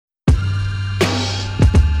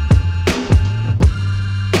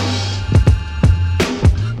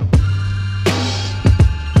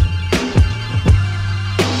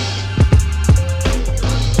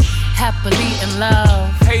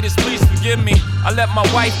I let my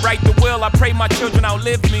wife write the will. I pray my children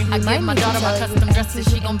outlive me. I give my daughter my custom dresses.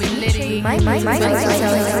 She gon' be litty.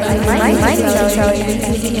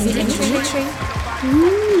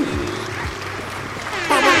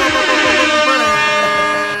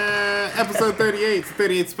 Episode 38, it's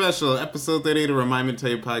 38 special. Episode 38 of Remind Me to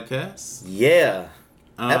Tell You podcast. Yeah.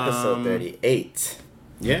 Episode 38.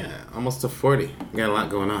 Yeah, almost to 40. We got a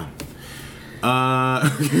lot going on. Yeah.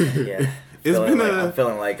 I'm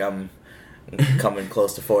feeling like I'm coming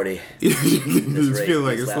close to 40. You feel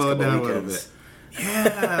like it's slowed down a little bit.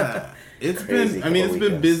 Yeah. It's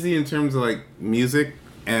been busy in terms of like music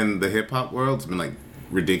and the hip hop world. It's been like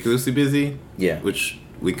ridiculously busy. Yeah. Which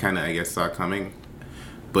we kind of, I guess, saw coming.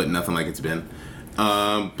 But nothing like it's been.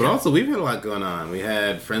 But also, we've had a lot going on. We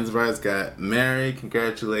had friends of ours got married.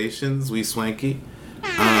 Congratulations. We swanky.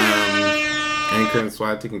 Anchor and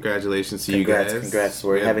Swati, congratulations to you guys. Congrats.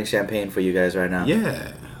 We're having champagne for you guys right now.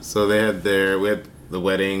 Yeah. So we had the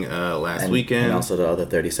wedding last weekend. And also the other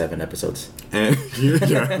 37 episodes. And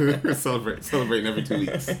we're celebrating every 2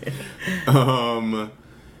 weeks.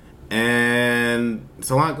 And it's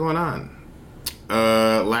a lot going on.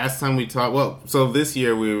 Last time we talked, so this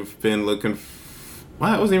year we've been looking, it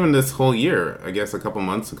wasn't even this whole year. I guess a couple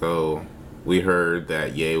months ago, we heard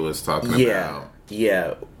that Ye was talking about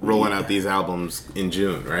rolling out these albums in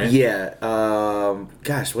June, right? Yeah.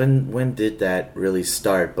 Gosh, when did that really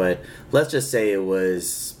start? But let's just say it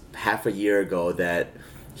was half a year ago that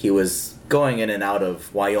he was going in and out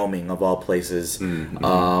of Wyoming, of all places,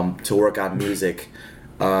 to work on music.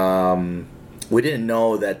 We didn't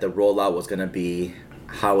know that the rollout was going to be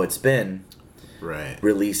how it's been. Right.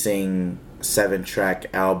 Releasing 7-track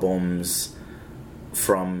albums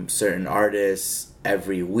from certain artists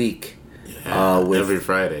every week. Yeah, every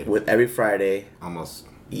Friday. With every Friday. Almost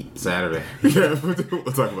Saturday. Yeah,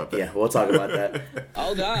 we'll talk about that. Yeah, we'll talk about that.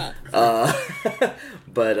 Oh, God.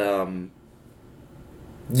 But,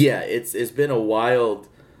 yeah, it's been a wild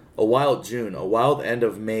June, a wild end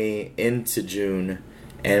of May into June.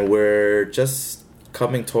 And we're just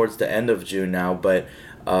coming towards the end of June now, but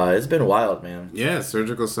it's been wild, man. Yeah,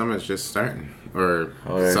 Surgical Summer's just starting. Or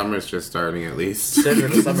summer's just starting, at least.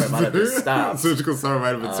 Surgical Summer might have just stopped. Surgical Summer might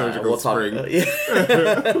have been Surgical Spring.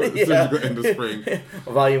 Surgical end of spring.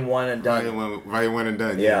 Volume 1 and done. Volume 1 and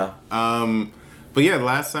done, yeah. But yeah,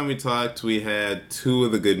 last time we talked, we had 2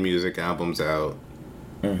 of the Good Music albums out.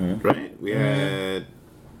 Mm-hmm. Right? We had...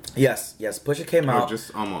 Yes. Pusha came out.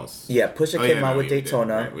 Just almost. Yeah, Pusha came out with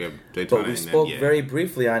Daytona. Right. We have Daytona. But we spoke very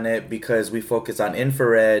briefly on it because we focused on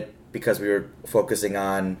Infrared because we were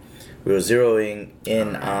zeroing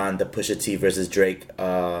in on the Pusha T versus Drake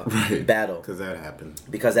battle. Because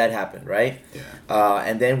that happened. Right? Yeah.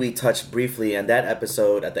 And then we touched briefly on that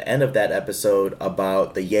episode, at the end of that episode,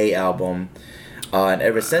 about the Ye album. And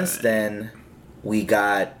ever since then, we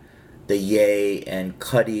got the Ye and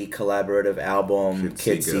Cudi collaborative album,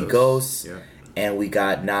 Kids See Ghosts, and we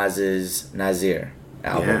got Nas's Nasir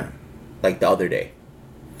album, like the other day.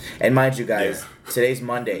 And mind you guys, today's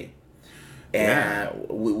Monday, and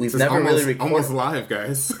we've never really recorded. Almost live,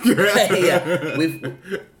 guys. Yeah, we've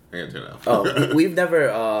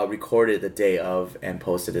never recorded the day of and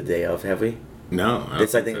posted the day of, have we? No, I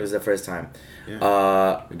think it was the first time.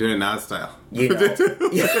 Yeah. We're doing it Nas style. You know,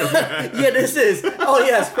 this is. Oh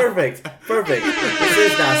yes, perfect. This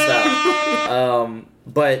is Nas style.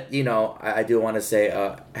 But you know, I do want to say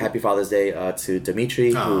Happy Father's Day to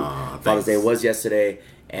Dimitri, who Father's Day was yesterday,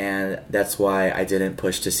 and that's why I didn't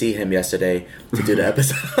push to see him yesterday to do the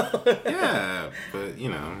episode. Yeah, but you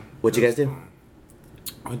know, what'd you guys do?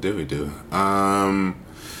 What did we do?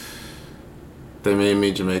 They made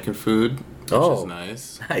me Jamaican food. Which is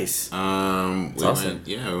nice. Nice. Awesome.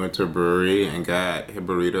 We went to a brewery and got hit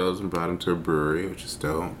burritos and brought them to a brewery, which is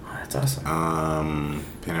dope. Oh, that's awesome.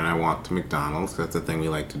 Penn and I walked to McDonald's. That's the thing we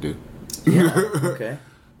like to do. Yeah. Okay.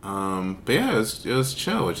 But yeah, it was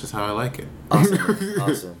chill, which is how I like it.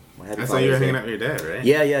 Awesome. That's how you were hanging out with your dad, right?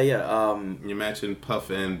 Yeah. You matching Puff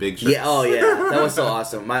and Big Shirts. Yeah. Oh yeah, that was so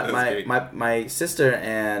awesome. My sister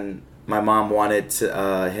and my mom wanted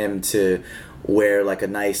him to wear like a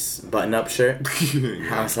nice button-up shirt.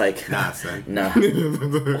 I was like, nah, son. No.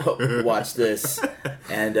 Watch this.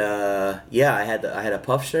 And I had a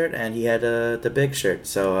Puff shirt and he had the Big shirt.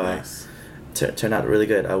 So nice. Turned out really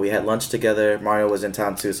good. We had lunch together. Mario was in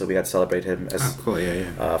town too, so we got to celebrate him as cool.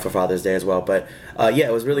 For Father's Day as well. But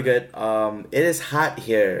it was really good. It is hot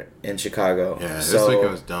here in Chicago. Yeah, this week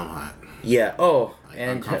it was dumb hot. Yeah. Oh.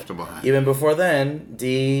 And uncomfortable hot. Even before then,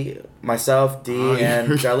 myself, and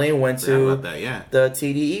Charlene went to the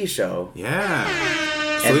TDE show. Yeah.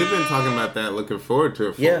 So we've been talking about that, looking forward to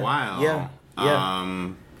it for a while. Yeah.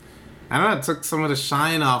 I don't know, it took some of the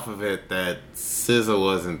shine off of it that SZA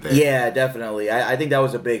wasn't there. Yeah, definitely. I think that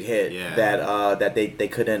was a big hit Yeah. that they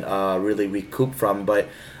couldn't really recoup from. But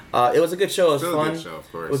it was a good show. It was Still fun. a good show,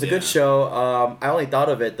 of course. It was a good show. I only thought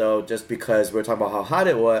of it though just because we were talking about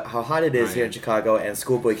how hot it is here in Chicago, and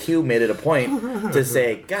Schoolboy Q made it a point to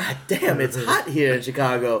say, "God damn, it's hot here in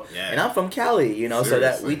Chicago," and I'm from Cali, you know,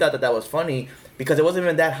 Seriously. so that we thought that was funny because it wasn't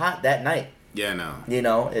even that hot that night. Yeah, no. You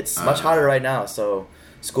know, it's much hotter right now. So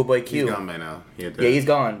Schoolboy Q, He's gone by now. he's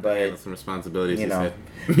gone, but he had some responsibilities. you he know,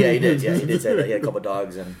 said. yeah, he did. Yeah, he did say that. He had a couple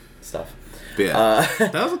dogs and stuff. But yeah,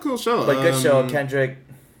 that was a cool show. But good show, Kendrick.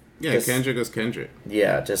 Yeah, just- Kendrick was Kendrick.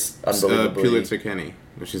 Yeah, just unbelievably. Pulitzer Kenny,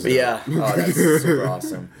 which is Yeah, oh, that's super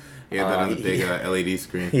awesome. He had that on the big LED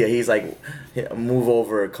screen. Yeah, he's like, move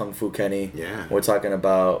over, Kung Fu Kenny. Yeah. We're talking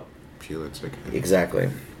about Pulitzer Kenny.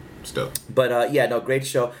 exactly. Still. But yeah, no, great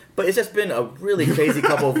show. But it's just been a really crazy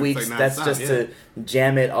couple of weeks. like That's nonstop, just to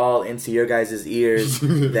jam it all into your guys' ears.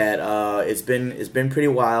 That it's been pretty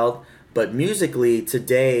wild. But musically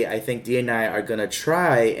today, I think D and I are gonna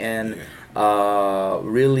try and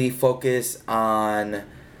really focus on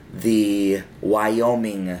the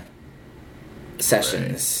Wyoming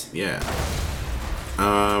Sessions. Right. Yeah.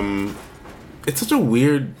 It's such a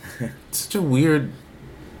weird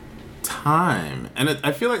time, and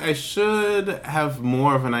I feel like I should have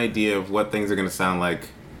more of an idea of what things are going to sound like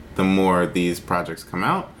the more these projects come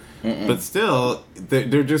out. But still,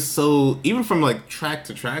 they're just so, even from like track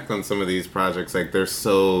to track on some of these projects, like they're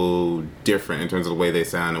so different in terms of the way they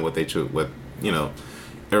sound and what they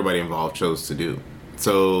everybody involved chose to do.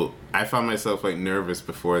 So I found myself like nervous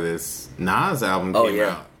before this Nas album came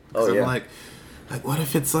out. Oh, I'm yeah. like what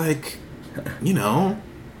if it's like, you know,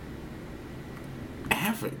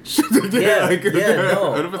 average? Yeah,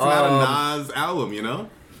 no. What if it's not a Nas album, you know?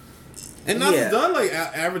 And Nas has done like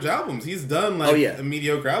average albums. He's done like a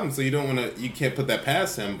mediocre album, so you can't put that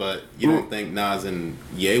past him. But you don't think Nas and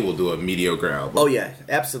Ye will do a mediocre album? Oh yeah,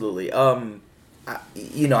 absolutely. I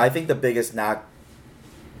think the biggest knock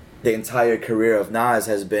the entire career of Nas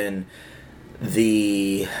has been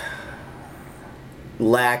the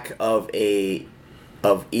lack of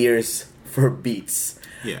ears for beats.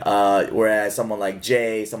 Yeah. Whereas someone like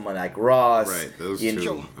Jay, someone like Ross, right? Those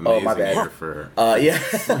two amazing my bad. ear for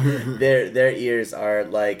their ears are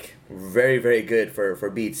like very very good for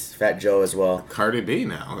beats. Fat Joe as well. Cardi B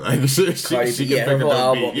now, like she Cardi B, can her pick whole a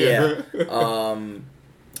album, beat.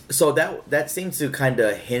 So that seems to kind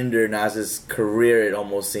of hinder Nas's career. It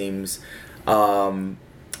almost seems. And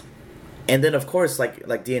then of course,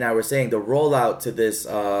 like D and I were saying, the rollout to this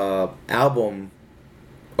album,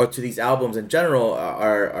 or to these albums in general,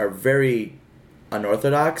 are very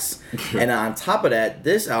unorthodox. And on top of that,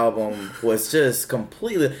 this album was just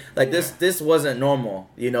completely like this wasn't normal,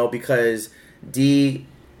 you know, because D,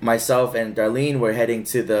 myself, and Darlene were heading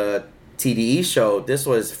to the TDE show. This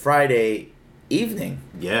was Friday evening.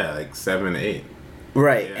 Yeah, like 7, 8.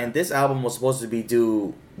 Right, Yeah. and this album was supposed to be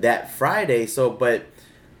due that Friday. So, but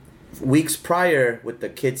weeks prior with the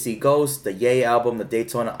Kids See Ghosts, the Ye album, the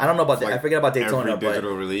Daytona. I don't know about that. I forget about Daytona, every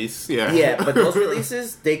digital release. yeah, but those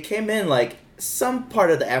releases, they came in like some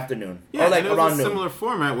part of the afternoon, Yeah, or like and it was around a noon. similar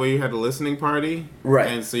format where you had a listening party, Right.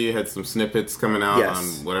 And so you had some snippets coming out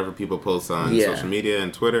Yes. on whatever people post on Yeah. social media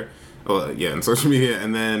and Twitter. Oh yeah, and social media,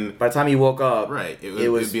 and then By the time you woke up, right, it it'd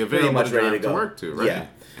was be pretty available much to ready drive to go. work to, right? Yeah.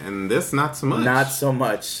 And this, not so much. Not so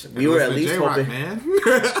much. We And were at listen to least J-Rock,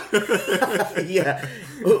 hoping. man. Yeah,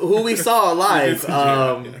 who we saw live.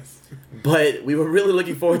 J-Rock, yes. But we were really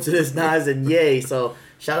looking forward to this Nas and Ye. So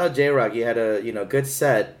shout out J-Rock. You had a good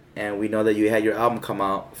set, and we know that you had your album come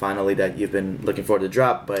out finally that you've been looking forward to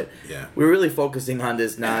drop. But Yeah. we're really focusing on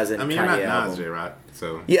this Nas and I mean, Kanye you're not album. Nas, J-Rock,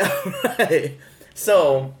 so Yeah, right.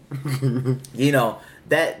 So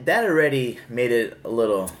that already made it a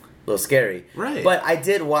little scary. Right. But I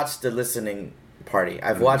did watch the listening party.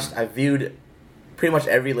 I've viewed pretty much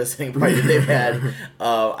every listening party that they've had.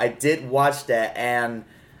 I did watch that, and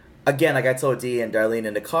again, like I told Dee and Darlene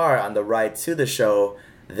in the car on the ride to the show,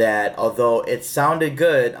 that although it sounded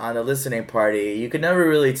good on the listening party, you could never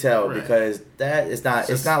really tell because that is not.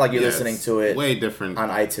 It's not like you're listening to it way different on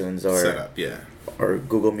iTunes or setup, yeah. or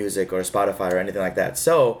Google Music or Spotify or anything like that.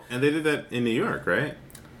 So And they did that in New York, right?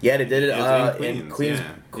 yeah, they did it It was in Queens,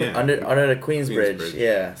 yeah. under the Queensbridge. Queensbridge.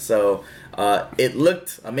 Yeah, so it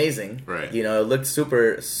looked amazing. Right. You know, it looked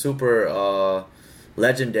super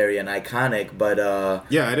legendary and iconic. But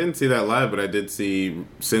Yeah, I didn't see that live, but I did see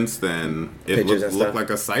since then. It Pictures and looked stuff. like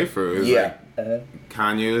a cipher. It was yeah. like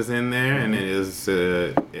Kanye was in there, and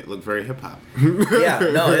it looked very hip hop. Yeah,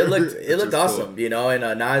 no, it looked is awesome, cool. you know. And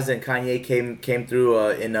Nas and Kanye came through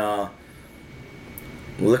in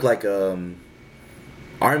looked like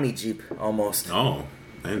army jeep almost. Oh,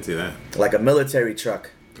 I didn't see that. Like a military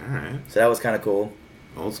truck. All right. So that was kind of cool.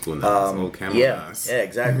 Old school Nas. Old camera Nas. Yeah,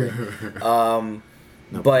 exactly.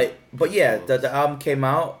 But yeah, the album came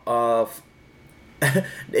out.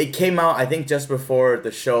 It came out, I think, just before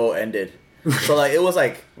the show ended. So like it was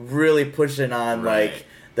like really pushing on like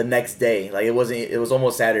the next day. Like it was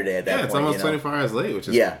almost Saturday at that point. Yeah, it's almost 24 hours late, which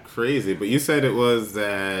is crazy. But you said it was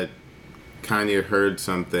that Kanye heard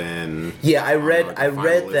something. Yeah, I read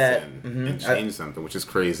that and changed something, which is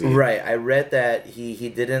crazy. Right, I read that he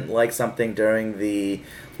didn't like something during the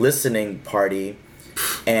listening party,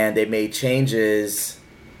 and they made changes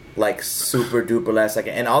like super duper last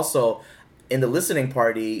second. And also, in the listening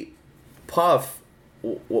party, Puff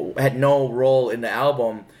had no role in the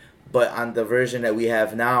album, but on the version that we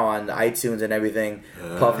have now on iTunes and everything,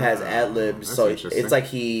 Puff has ad-libs. So it's like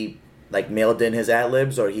he like mailed in his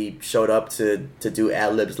ad-libs, or he showed up to do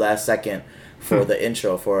ad-libs last second for the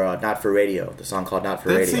intro for Not For Radio, the song called Not For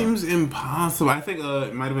Radio. That seems impossible. I think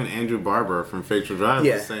it might have been Andrew Barber from Fake to Drive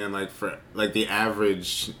was saying like for like the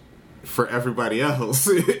average for everybody else,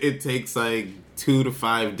 it takes like 2 to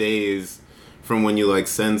 5 days from when you like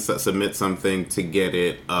submit something to get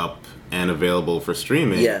it up and available for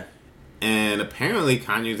streaming. Yeah. And apparently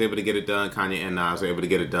Kanye was able to get it done. Kanye and Nas were able to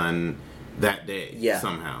get it done that day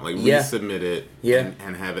somehow. Like resubmit it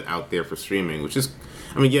and have it out there for streaming, which is,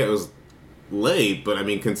 I mean, it was late, but I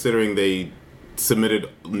mean, considering they submitted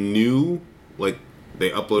new, like they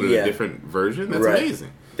uploaded a different version, that's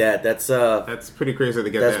amazing. That's pretty crazy to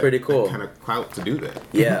get that's pretty cool. That kind of clout to do that.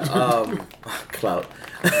 Yeah, clout.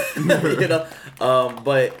 You know,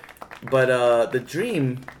 but the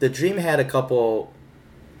Dream had a couple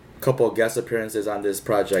guest appearances on this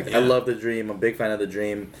project. Yeah. I love the Dream. I'm a big fan of the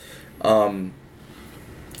Dream.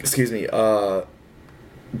 Excuse me. But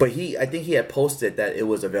I think he had posted that it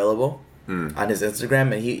was available on his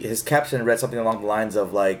Instagram, and his caption read something along the lines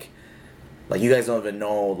of like you guys don't even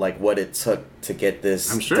know like what it took to get this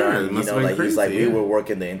done. You know, like crazy, he's like we were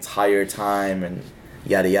working the entire time and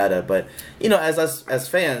yada yada. But you know, as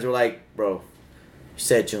fans, we're like, bro, you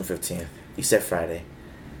said June 15th. You said Friday.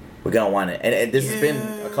 We're gonna want it, and this has been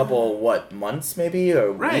a couple months maybe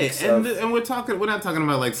or weeks. And we're not talking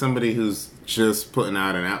about like somebody who's just putting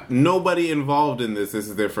out an album. Nobody involved in this. This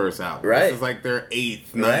is their first album. Right. This is like their 8th,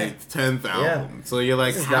 9th, 10th album. Yeah. So you're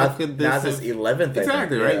like, how could this? Nas' 11th.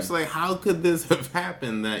 Exactly right. It's like, how could this have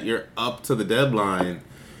happened that you're up to the deadline?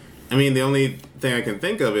 I mean, the only thing I can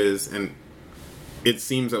think of is, and it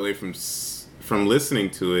seems that way from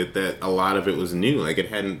listening to it, that a lot of it was new. Like it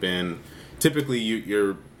hadn't been. Typically,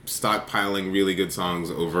 you're stockpiling really good songs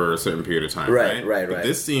over a certain period of time, right? But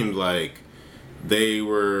this seemed like they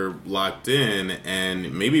were locked in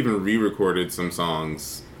and maybe even re-recorded some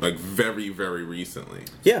songs like very, very recently.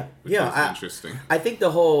 Yeah, which is interesting. I think the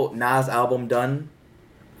whole Nas album done.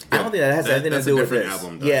 I don't think that has anything to do with this.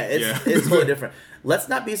 Album done. Yeah, it's totally different. Let's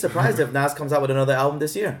not be surprised if Nas comes out with another album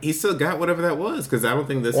this year. He still got whatever that was, because I don't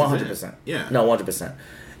think this 100%. Is it. Yeah, no, 100%.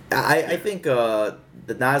 I think the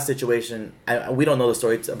Nas situation, we don't know the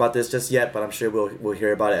story about this just yet, but I'm sure we'll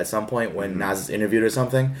hear about it at some point when Nas is interviewed or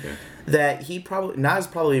something. Yeah. That Nas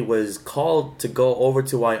probably was called to go over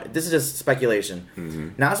to Wyoming. This is just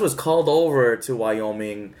speculation. Nas was called over to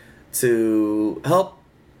Wyoming to help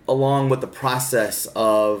along with the process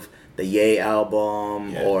of the Ye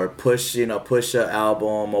album or Pusha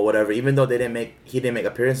album or whatever. Even though he didn't make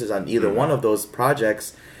appearances on either one of those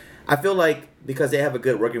projects, I feel like because they have a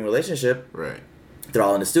good working relationship, right? They're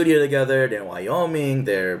all in the studio together. They're in Wyoming.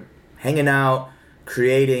 They're hanging out,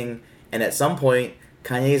 creating, and at some point,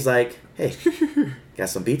 Kanye's like, "Hey, got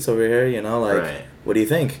some beats over here. You know, like, what do you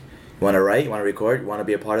think? You want to write? You want to record? You want to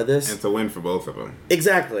be a part of this?" And it's a win for both of them.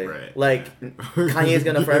 Exactly. Right. Like Kanye's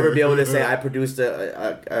gonna forever be able to say, "I produced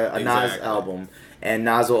a Nas album," and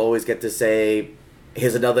Nas will always get to say,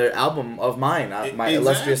 "Here's another album of mine, my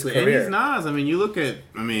illustrious career." And he's Nas. I mean, you look at,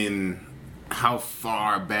 how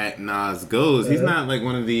far back Nas goes. He's not like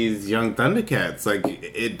one of these young Thundercats. Like,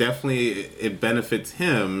 it benefits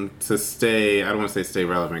him to stay, I don't want to say stay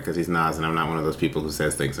relevant because he's Nas and I'm not one of those people who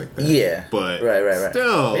says things like that. Yeah. But right.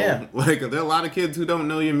 Still, like, there are a lot of kids who don't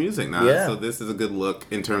know your music, Nas. Yeah. So this is a good look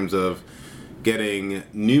in terms of getting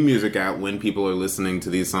new music out when people are listening to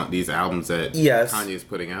these albums that Kanye is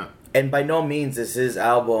putting out. And by no means is his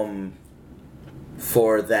album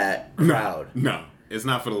for that crowd. No. It's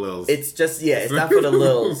not for the Lils. It's just, it's not for the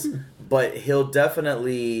Lils. But he'll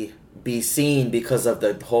definitely be seen because of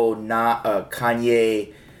the whole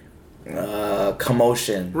Kanye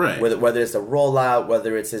commotion. Right. Whether it's a rollout,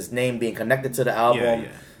 whether it's his name being connected to the album,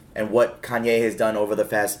 and what Kanye has done over the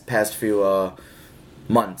past few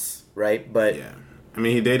months, right? But yeah. I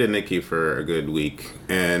mean, he dated Nicki for a good week,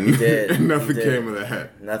 and he did. nothing He did. came of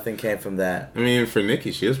that. Nothing came from that. I mean, for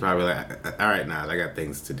Nicki, she was probably like, all right, Nas, I got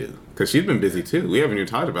things to do. Because she's been busy, too. We haven't even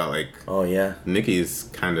talked about, like... Oh, yeah. Nicki's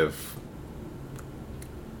kind of...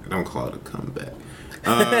 I don't call it a comeback.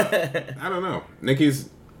 I don't know. Nicki's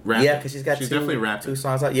rapping. Yeah, because she's definitely rapping. 2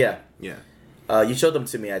 songs out. Yeah. Yeah. You showed them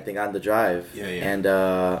to me, I think, on the drive. Yeah. And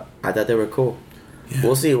I thought they were cool. Yeah.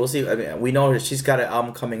 We'll see. I mean, we know that she's got an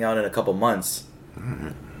album coming out in a couple months.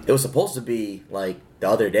 Right. It was supposed to be, like, the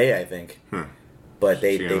other day, I think. But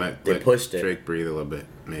they pushed it. Drake breathe a little bit,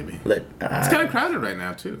 maybe. It's it's kind of crowded right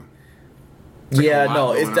now, too.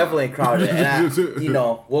 It's definitely crowded. And,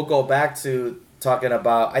 we'll go back to talking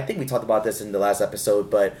about... I think we talked about this in the last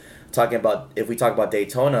episode, but if we talk about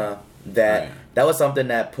Daytona, that was something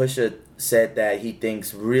that Pusha said that he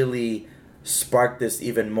thinks really sparked this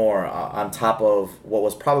even more on top of what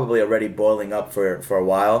was probably already boiling up for a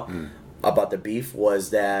while about the beef,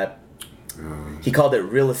 was that he called it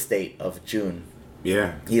real estate of June.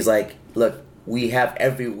 Yeah. He's like, look, we have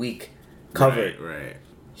every week covered. Right.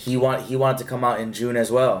 He wanted to come out in June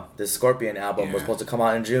as well. The Scorpion album was supposed to come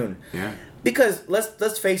out in June. Yeah. Because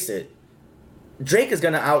let's face it, Drake is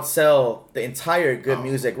gonna outsell the entire Good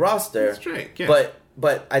Music roster. That's Drake, yeah.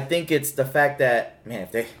 But I think it's the fact that, man,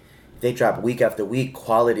 if they drop week after week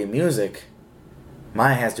quality music,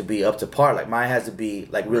 mine has to be up to par. Like, mine has to be,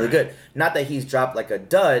 like, really good. Not that he's dropped, like, a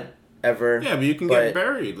dud ever. Yeah, but you can get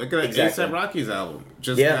buried. Look at that A$AP Rocky's album.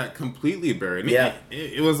 Just got completely buried. Yeah.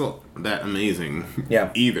 It wasn't that amazing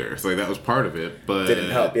either. So, like, that was part of it. But didn't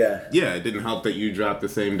help, Yeah, it didn't help that you dropped the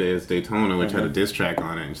same day as Daytona, which had a diss track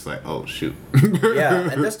on it. And just like, oh, shoot. Yeah,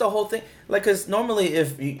 and that's the whole thing. Like, because normally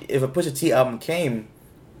if a Pusha T album came,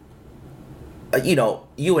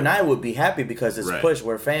 you and I would be happy because it's Push,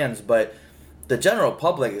 we're fans, but the general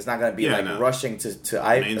public is not going to be rushing to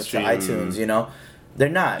iTunes, They're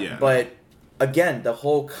not. Yeah, but again, the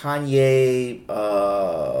whole Kanye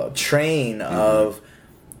train of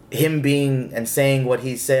him being and saying what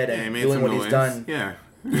he said and doing what he's done. Yeah.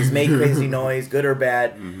 He's made crazy noise, good or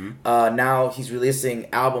bad. Now he's releasing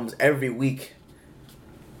albums every week.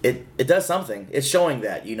 It does something. It's showing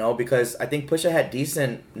that, because I think Pusha had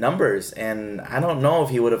decent numbers, and I don't know if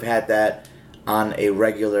he would have had that on a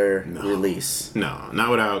regular release. No,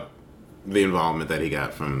 not without the involvement that he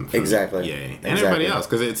got from exactly. And everybody else,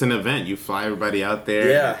 because it's an event. You fly everybody out there.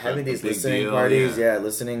 Yeah, having these listening parties. Yeah,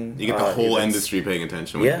 listening. You get the whole industry paying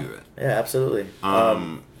attention when you do that. Yeah, absolutely.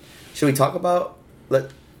 Should we talk about? I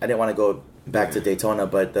didn't want to go back to Daytona,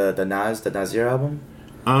 but the Nasir album.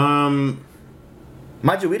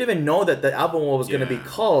 Mind you, we didn't even know that the album was going to be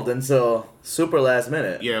called until super last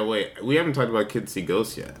minute. Yeah, wait. We haven't talked about Kids See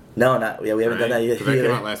Ghosts yet. No, we haven't done that yet. That came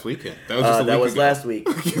out last weekend. That was just a week ago. Last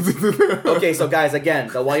week. Okay, so guys, again,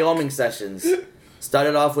 the Wyoming Sessions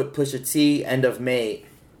started off with Pusha T, end of May,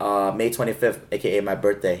 May 25th, a.k.a. my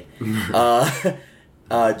birthday.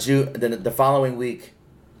 June. Then the following week,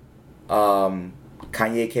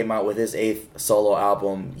 Kanye came out with his 8th solo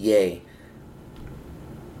album, Ye.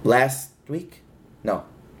 Last week? No.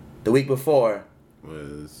 The week before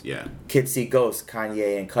was, Kids See Ghosts,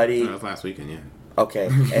 Kanye and Cudi. No, that was last weekend, Okay.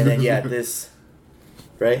 And then, this,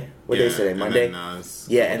 right? What day is today? Monday? And then Nas.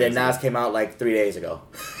 And then Nas came out like 3 days ago.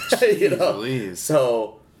 Jeez.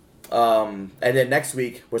 So, and then next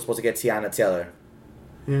week, we're supposed to get Tiana Taylor.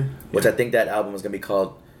 Yeah. Which I think that album is going to be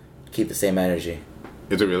called Keep the Same Energy.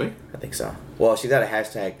 Is it really? I think so. Well, she's got a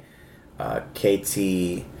hashtag,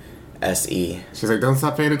 KTSE. She's like, don't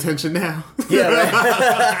stop paying attention now. Yeah, right.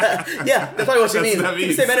 Yeah, that's probably what she means. Keep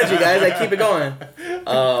the same energy, guys. Like, keep it going.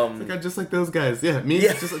 I'm just like those guys. Yeah, me.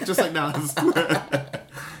 Yeah. Just like Nas.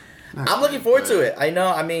 I'm looking forward to it. I know.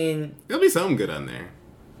 I mean, there'll be something good on there.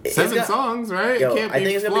 7 songs, right? Yo, I think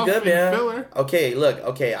it's gonna be good, man. Filler. Okay, look.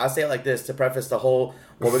 Okay, I'll say it like this to preface the whole.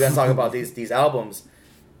 What we're gonna talk about these albums.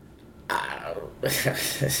 I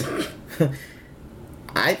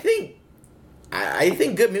think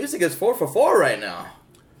good music is 4 for 4 right now.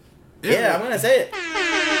 Yeah, I'm gonna say it.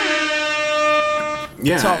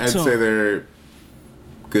 Yeah, I'd say they're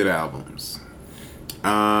good albums.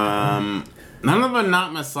 None of them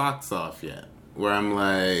knock my socks off yet. Where I'm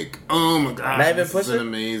like, oh my god, this is an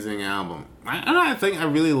amazing album. I think I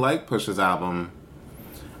really like Pusha's album.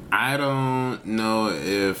 I don't know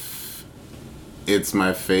if it's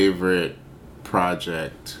my favorite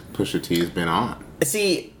project Pusha T's been on.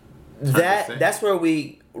 See, that's where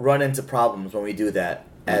we run into problems when we do that.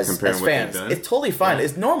 Like as comparing what fans. they've done? It's totally fine. Yeah.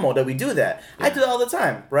 It's normal that we do that. I Yeah. do that all the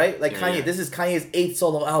time, right? Like Yeah, Kanye, yeah. this is Kanye's 8th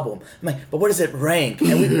solo album. I'm like, but where does it rank?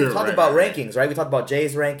 And we talked Right, about right. rankings, right? We talked about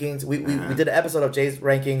Jay's rankings. We did an episode of Jay's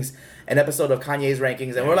rankings, an episode of Kanye's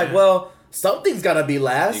rankings, and we're like, Yeah. well, something's gotta be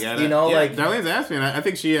last, gotta- you know? yeah, Like, Darlene's asked me, and I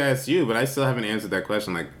think she asked you, but I still haven't answered that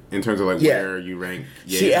question. Like in terms of like Yeah. where you rank.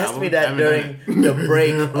 she Ye's asked album. me I that haven't during done the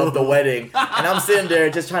break of the wedding, and I'm sitting there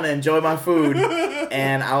just trying to enjoy my food,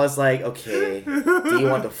 and I was like, okay, do you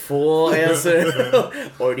want the full answer,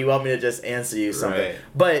 or do you want me to just answer you something? Right.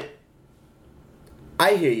 But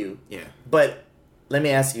I hear you. Yeah. But let me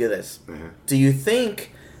ask you this: Uh-huh. do you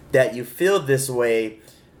think that you feel this way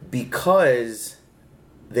because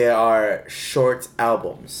there are short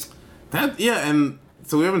albums? That yeah, and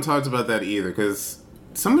so we haven't talked about that either because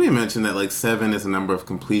somebody mentioned that like 7 is a number of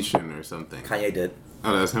completion or something. Kanye did.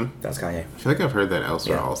 Oh, that's him. That's Kanye. I feel like I've heard that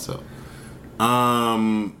elsewhere Yeah. also.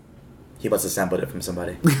 He must have sampled it from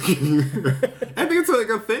somebody. I think it's like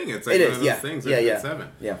a thing. It's like It one is, of those yeah. things. Yeah, It's yeah. 7.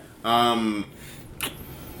 Yeah.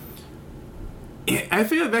 I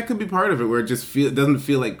feel like that could be part of it, where it just it doesn't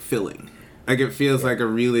feel like filling. Like it feels like a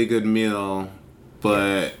really good meal,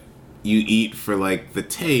 but you eat for like the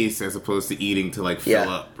taste as opposed to eating to like fill Yeah.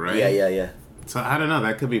 up, right? Yeah. So I don't know.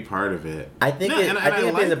 That could be part of it. I think No, it, and I think it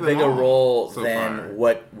like plays a them bigger all role so than far.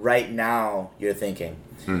 what right now you're thinking,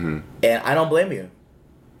 Mm-hmm. and I don't blame you.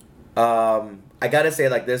 I gotta say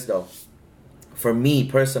it like this though. For me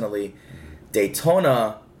personally,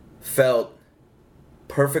 Daytona felt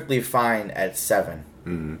perfectly fine at 7.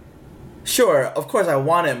 Mm-hmm. Sure, of course I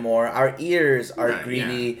wanted more. Our ears are Right,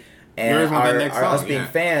 greedy, You and always want that next us song, being yeah.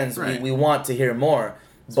 fans, Right. we want to hear more.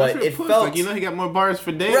 Especially But it Push, felt like you know he got more bars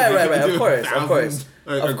for days. Right, He right, could right, of do course, of thousands, course,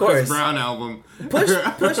 like of a course. Chris Brown album. Push.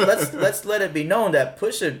 Let's let it be known that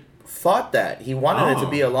Pusha thought that he wanted it to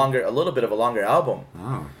be a little bit of a longer album,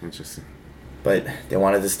 Oh, interesting. but they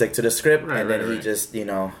wanted to stick to the script, Right, and then right, he right. just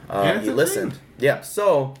Yeah, it's he a listened. thing. Yeah.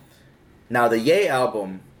 So now the Ye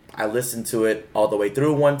album, I listened to it all the way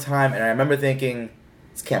through one time, and I remember thinking,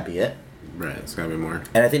 this can't be it. Right, it's gotta be more.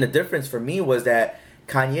 And I think the difference for me was that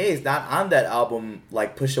Kanye is not on that album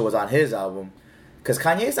like Pusha was on his album. Because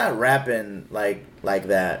Kanye's not rapping like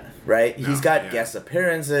that, right? No, He's got yeah. guest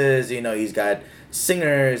appearances, he's got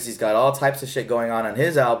singers, he's got all types of shit going on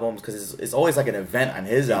his albums, because it's always like an event on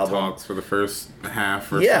his He album. talks for the first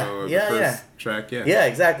half or Yeah, so. Or yeah, the first yeah. track, yeah. Yeah,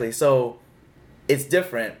 exactly. So it's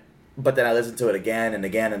different, but then I listen to it again and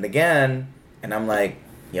again and again, and I'm like,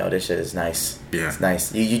 yo, this shit is nice. Yeah. It's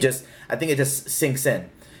nice. You just, I think it just sinks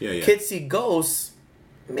in. Yeah, yeah. Kids See Ghosts,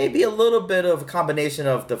 maybe a little bit of a combination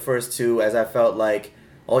of the first two, as I felt like,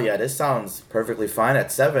 oh yeah, this sounds perfectly fine at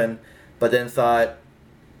 7, but then thought,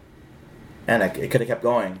 man, it could have kept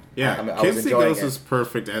going. Yeah, I was Kids See enjoying Ghosts it. is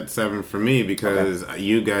perfect at 7 for me because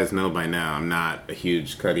you guys know by now I'm not a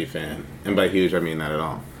huge Cudi fan. And by huge, I mean not at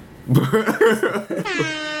all.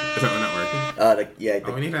 Is that one not working?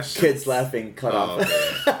 The we need that kids shit. laughing cut off.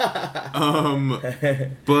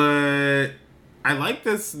 Okay. But I like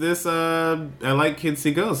this I like Kids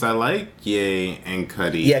See Ghosts. I like Ye and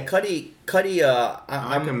Cudi. Yeah, Cudi. I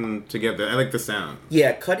like them together. I like the sound.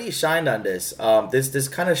 Yeah, Cudi shined on this. This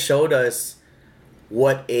kind of showed us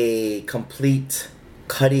what a complete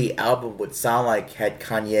Cudi album would sound like had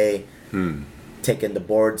Kanye taken the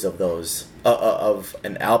boards of those of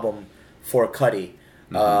an album for Cudi.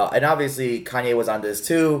 And obviously Kanye was on this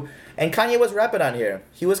too, and Kanye was rapping on here.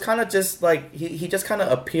 He was kind of just like he just kind of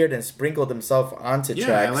appeared and sprinkled himself onto Yeah,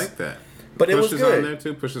 tracks. I like that. But it was Push is good. on there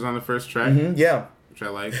too. Push is on the first track, Yeah. which I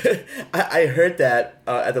like. I heard that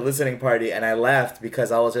at the listening party, and I laughed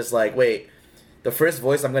because I was just like, wait, the first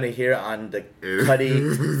voice I'm going to hear on the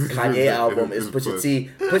Cudi Kanye album is Pusha T.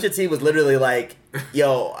 Pusha T was literally like,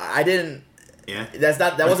 yo, I didn't... Yeah.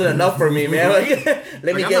 That wasn't enough for me, man. Like,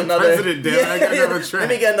 let me I'm get the another... president, damn it. I got another track. Let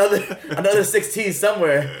me get another 16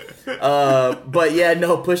 somewhere. But yeah,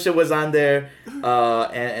 no, Pusha was on there.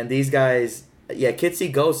 And these guys... Yeah, Kids See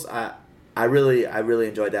Ghosts, I really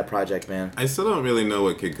enjoyed that project, man. I still don't really know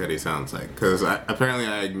what Kid Cudi sounds like because apparently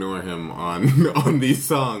I ignore him on these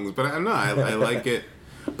songs. But I know I like it.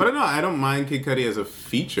 But I know I don't mind Kid Cudi as a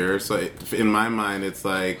feature. So in my mind, it's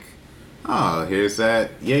like, oh, here's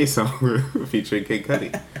that Ye song featuring Kid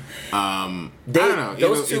Cudi. I don't know.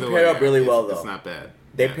 Those two pair up really well, though. It's not bad.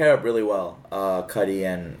 They pair up really well, Cudi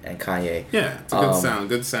and Kanye. Yeah, it's a good sound.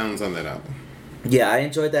 Good sounds on that album. Yeah, I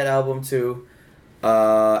enjoyed that album too.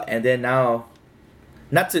 And then now,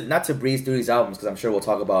 not to breeze through these albums because I'm sure we'll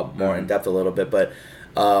talk about more in depth a little bit, but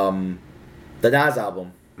the Nas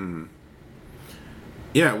album. Mm-hmm.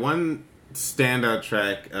 Yeah, one standout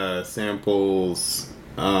track samples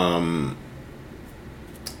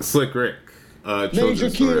Slick Rick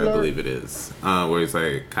children's story, I believe it is, where he's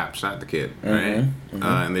like, cop shot the kid, right?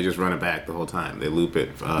 And they just run it back the whole time. They loop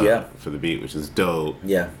it for the beat, which is dope.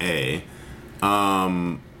 Yeah.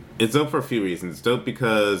 It's dope for a few reasons. It's dope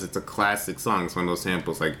because it's a classic song. It's one of those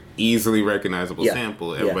samples, like other recognizable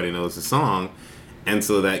sample. Everybody knows the song. And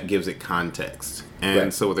so that gives it context.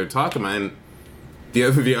 And so what they're talking about, and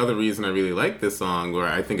the other reason I really like this song, where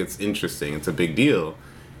I think it's interesting, it's a big deal,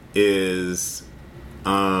 is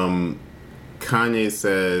Kanye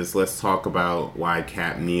says, let's talk about why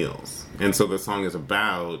Cap kneels. And so the song is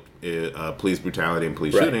about police brutality and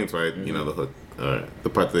police shootings, right? You know, the hook,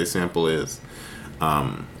 the part that they sample is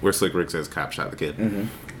where Slick Rick says, cop shot the kid.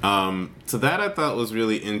 So that I thought was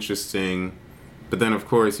really interesting. But then, of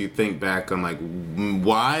course, you think back on, like,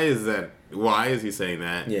 why is that? Why is he saying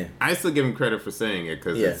that? Yeah. I still give him credit for saying it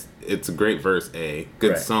because it's a great verse,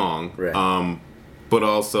 good song. Right. But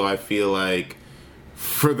also, I feel like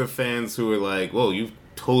for the fans who are like, whoa, you've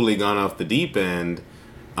totally gone off the deep end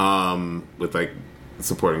with, like,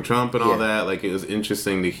 supporting Trump and all that. Like, it was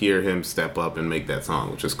interesting to hear him step up and make that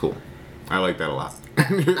song, which is cool. I like that a lot.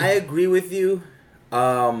 I agree with you.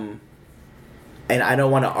 And I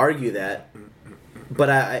don't want to argue that.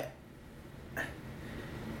 But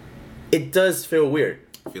it does feel weird.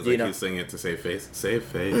 Feels like he's singing it to save face. Save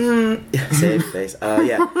face. Save face.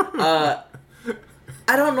 I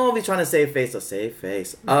don't know if he's trying to save face or save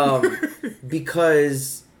face.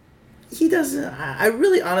 Because he doesn't. I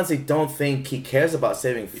really honestly don't think he cares about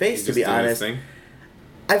saving face, to be honest.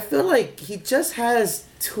 I feel like he just has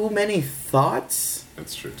too many thoughts.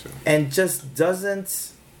 That's true, too. And just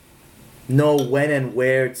doesn't know when and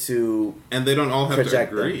where to and they don't all have to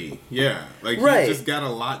agree them. Yeah, like he's just got a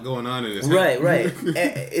lot going on in his head. Right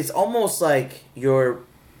It's almost like you're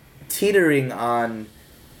teetering on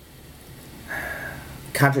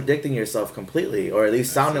contradicting yourself completely, or at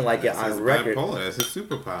least sounding like it on record. Bipolar. That's his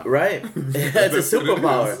superpower. Right. It's a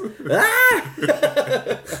superpower.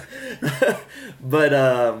 But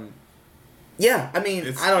yeah, I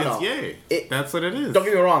mean, I don't know. That's what it is. Don't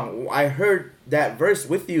get me wrong, I heard that verse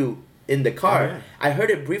with you in the car. Yeah. I heard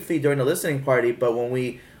it briefly during the listening party, but when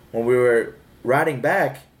we were riding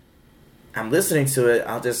back, I'm listening to it.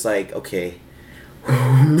 I'm just like, okay,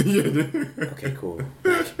 okay, cool.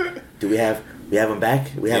 Like, do we have him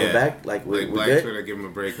back? We have him back. Like we're Black good. Twitter, give him a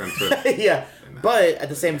break on Twitter. Yeah, but at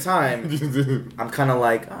the same time, I'm kind of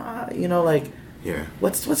like, like,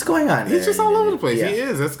 what's going on? He's there? just all over the place. Yeah. He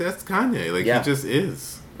is. That's Kanye. Like he just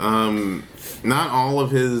is. Not all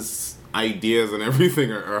of his ideas and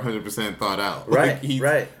everything are 100% thought out. Right,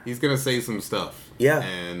 like he's gonna say some stuff. Yeah.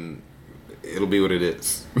 And it'll be what it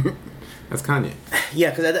is. That's Kanye. Yeah,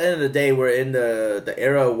 because at the end of the day, we're in the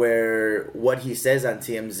era where what he says on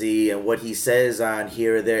TMZ and what he says on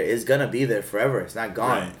here or there is gonna be there forever. It's not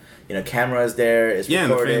gone. Right. You know, camera's there. It's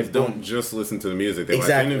recorded. And the fans don't just listen to the music. They watch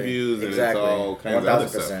interviews and it's all kinds of other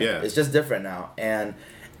stuff. Yeah, it's just different now. And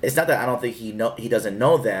it's not that I don't think he doesn't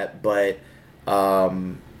know that, but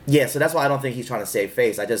yeah, so that's why I don't think he's trying to save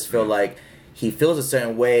face. I just feel like he feels a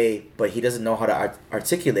certain way, but he doesn't know how to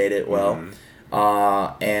articulate it well.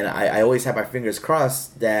 And I always have my fingers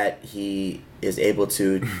crossed that he is able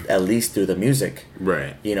to at least through the music.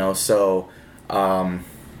 Right. You know, so, but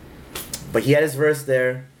he had his verse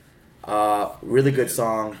there. Really good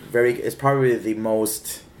song. It's probably the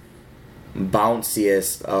most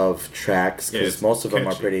bounciest of tracks because most of them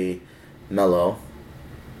are pretty mellow.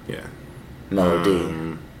 Yeah.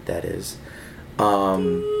 Melody. That is. I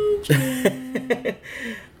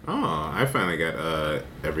finally got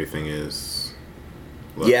Everything Is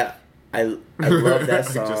Love. Yeah, I love that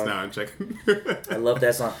song. Just now I'm checking. I love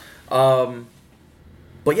that song.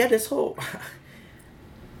 But yeah, this whole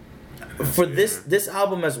for this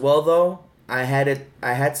album as well though, I had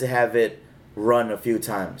to have it run a few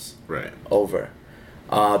times. Right. Over.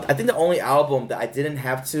 I think the only album that I didn't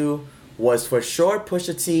have to was for sure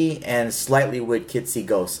Pusha T and slightly with Kids See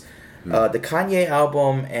Ghosts. The Kanye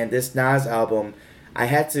album and this Nas album, I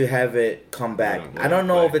had to have it come back. I don't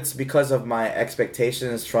know if it's because of my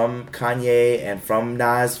expectations from Kanye and from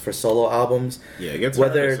Nas for solo albums. Yeah, it gets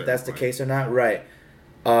whether that's the case or not, right?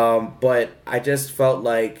 But I just felt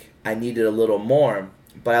like I needed a little more.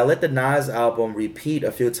 But I let the Nas album repeat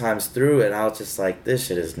a few times through, and I was just like, "This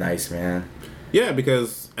shit is nice, man." Yeah,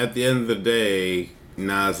 because at the end of the day,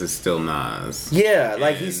 Nas is still Nas. Yeah,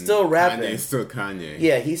 like he's still rapping. Kanye's still Kanye.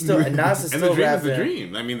 Yeah, he's still and Nas is still rapping. And the dream is the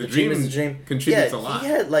dream. I mean, the dream is the dream. Contributes a lot. He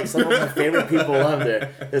had like some of my favorite people on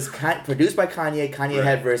there. It's produced by Kanye. Kanye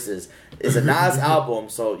had verses. It's a Nas album,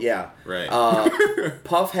 so yeah. Right.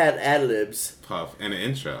 Puff had ad libs. Puff and an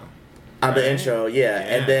intro. On the intro, yeah,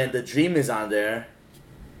 and then the dream is on there.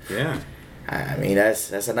 Yeah. I mean,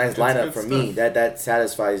 that's a nice lineup for me. That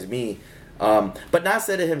satisfies me. But Nas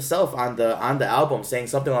said it himself on the album, saying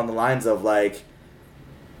something along the lines of like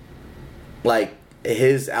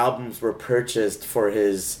his albums were purchased for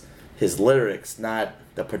his lyrics, not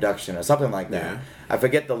the production, or something like that. Yeah. I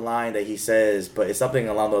forget the line that he says, but it's something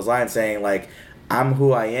along those lines, saying like, I'm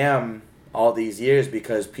who I am all these years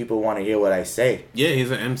because people want to hear what I say. Yeah,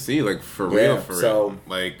 he's an MC, like, for real. So,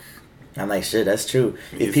 like, I'm like, shit, that's true.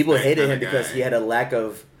 If people hated him because he had a lack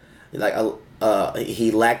of, like,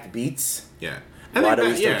 he lacked beats. Yeah. Why do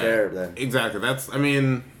we still care then? Exactly. I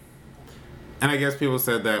mean, and I guess people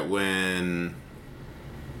said that when,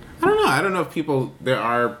 I don't know if there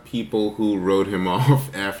are people who wrote him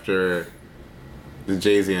off after the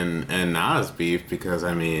Jay-Z and Nas beef, because,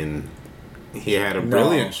 I mean, he had a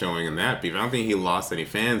brilliant showing in that beef. I don't think he lost any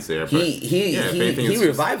fans there. But he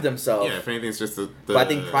revived himself. Yeah, if anything, it's just the but I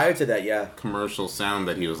think prior to that, commercial sound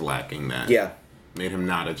that he was lacking that made him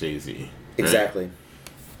not a Jay-Z. Right? Exactly.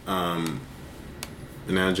 And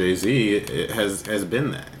now Jay-Z has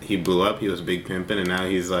been that. He blew up, he was big pimping, and now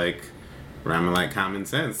he's like rhyming like common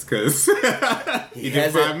sense because he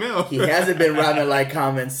did $5 million. He hasn't been rhyming like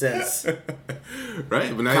common sense.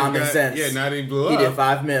 Right, but now common sense. Yeah, now that he blew up. He did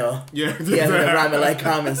 $5 million. Yeah, he hasn't been rhyming like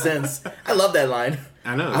common sense. I love that line.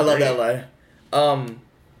 I know. I love that line.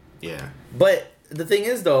 Yeah. But the thing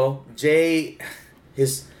is, though, Jay,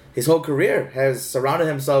 his whole career has surrounded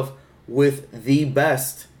himself with the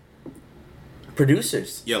best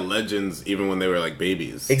producers. Yeah, legends, even when they were like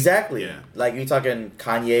babies. Exactly. Yeah. Like, you talking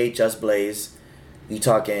Kanye, Just Blaze. You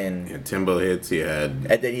talking... Yeah, Timbo hits, he had...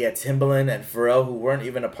 And then he had Timbaland and Pharrell, who weren't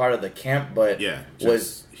even a part of the camp, but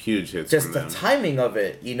was... huge hits just from the them. timing of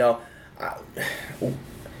it, you know.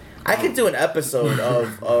 I could do an episode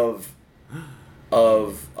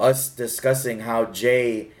of us discussing how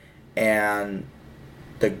Jay and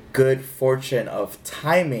the good fortune of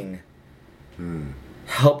timing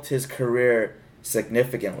helped his career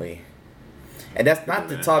significantly. And that's not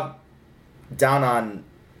to talk down on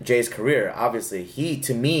Jay's career. Obviously, he,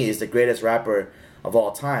 to me, is the greatest rapper of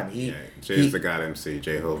all time. Jay's the God MC,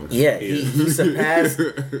 Jehovah. Yeah, he surpassed...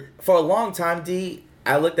 For a long time,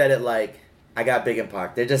 I looked at it like, I got Big and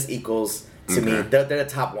Pac. They're just equals to me. They're the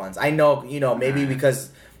top ones. I know, maybe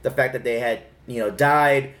because the fact that they had,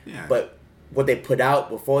 died, but what they put out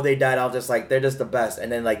before they died, I was just like, they're just the best.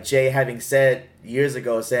 And then, like, Jay having said years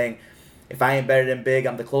ago, saying, if I ain't better than Big,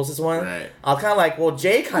 I'm the closest one. Right. I was kind of like, well,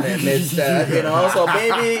 Jay kind of admits that, so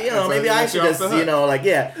maybe, maybe I should just,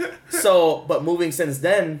 So, but moving since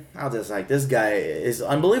then, I was just like, this guy is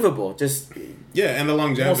unbelievable. Just... Yeah, and the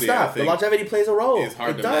longevity, won't stop. The longevity plays a role. It's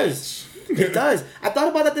hard it to does. match. It does. I thought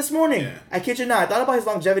about that this morning. Yeah. I kid you not. I thought about his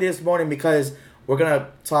longevity this morning because we're going to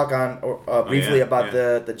talk on briefly about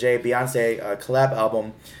the Jay Beyonce collab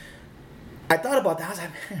album. I thought about that. I was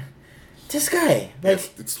like, man, this guy. Like,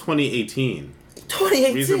 it's 2018.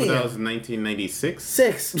 2018. Reason that was 1996.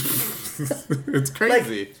 It's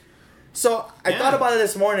crazy. Like, so I thought about it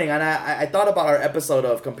this morning, and I thought about our episode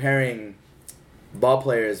of comparing ball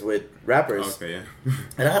players with rappers. Okay, yeah.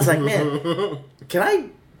 And I was like, man,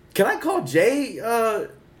 can I call Jay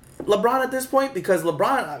LeBron at this point? Because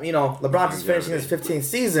LeBron's just finishing his 15th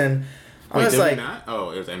season. Wait, did we not?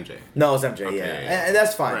 Oh, it was MJ. No, it was MJ, okay, yeah. And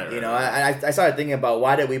that's fine. Right. I started thinking about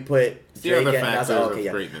why did we put Jay again, and I was like, okay,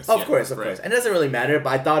 yeah. Greatness. Of course. And it doesn't really matter, but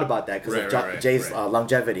I thought about that because of Jay's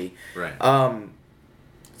longevity. Right.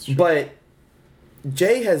 But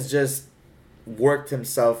Jay has just worked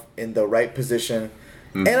himself in the right position.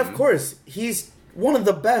 Mm-hmm. And of course, he's one of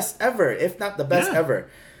the best ever, if not the best ever.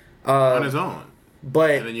 On his own.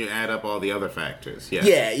 But and then you add up all the other factors.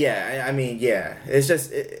 Yeah. Yeah. I mean, yeah. It's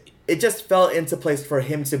just it just fell into place for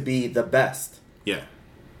him to be the best. Yeah.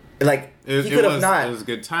 Like, he could have not. It was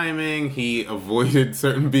good timing. He avoided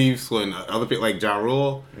certain beefs when other people, like Ja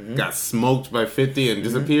Rule, got smoked by 50 and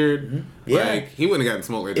disappeared. Mm-hmm. Yeah. Like, he wouldn't have gotten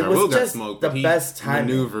smoked like Ja Rule got smoked. The but he best timing.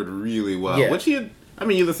 maneuvered really well. Yeah. Which you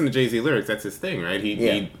listen to Jay-Z lyrics, that's his thing, right?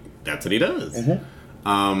 He that's what he does.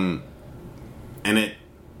 Mm-hmm.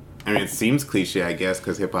 And it seems cliche, I guess,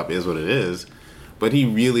 because hip-hop is what it is. But he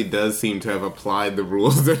really does seem to have applied the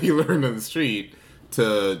rules that he learned on the street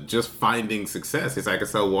to just finding success. It's like, I can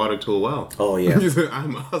sell water to a well. Oh, yeah. He's like,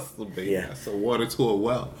 I'm a hustler, baby. Yeah. I sell water to a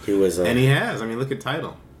well. He was... and he has. I mean, look at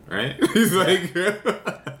Tidal, right? He's like...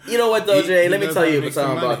 You know what, though, Jay? Let me tell you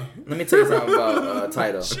something about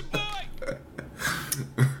Tidal.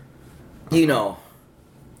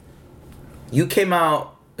 You came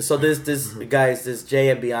out... So this Jay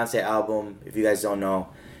and Beyonce album, if you guys don't know,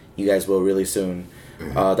 you guys will really soon.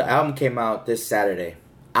 The album came out this Saturday.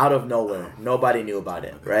 Out of nowhere. Nobody knew about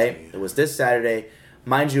it, right? It was this Saturday.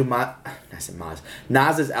 mind you,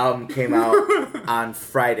 Nas's album came out on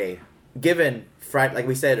Friday. Given Friday, like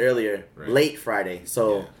we said earlier, late Friday.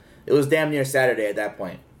 So it was damn near Saturday at that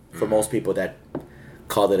point for most people that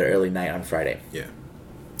called it an early night on Friday. Yeah.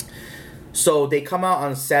 So they come out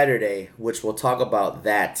on Saturday, which we'll talk about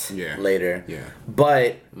that later. Yeah.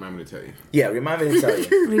 But remind me to tell you. Yeah, remind me to tell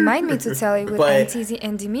you. Remind me to tell you with Teezy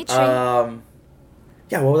and Dimitri.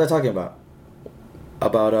 Yeah, what was I talking about?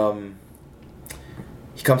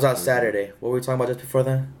 He comes out Saturday. What were we talking about just before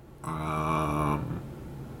then?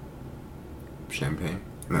 Champagne?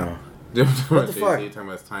 No. What the fuck? Talking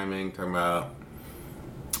about his timing, talking about...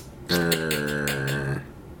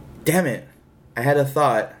 Damn it. I had a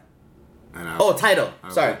thought. Title.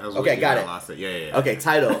 Sorry. Okay, got it. I lost it. Yeah. Okay,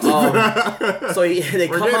 title. So they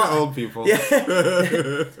We're come out. Old people. Yeah.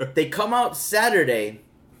 They come out Saturday,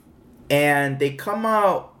 and they come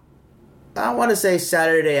out. I want to say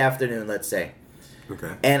Saturday afternoon. Let's say.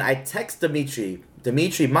 Okay. And I text Dimitri.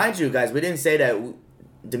 Dimitri, mind you, guys, we didn't say that.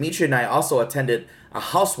 Dimitri and I also attended a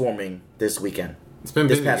housewarming this weekend. It's been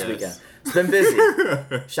busy, this past guys. weekend. It's been busy.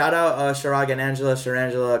 Shout out Shirag and Angela.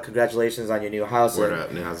 Sharangela, congratulations on your new house. Word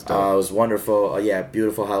up, new house. It was wonderful. Yeah,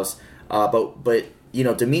 beautiful house. But you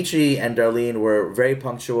know, Dimitri and Darlene were very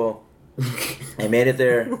punctual. and made it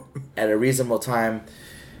there at a reasonable time.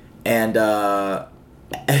 And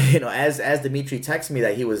you know, as Dimitri texted me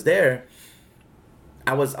that he was there,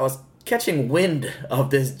 I was catching wind of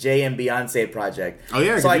this Jay and Beyonce project. Oh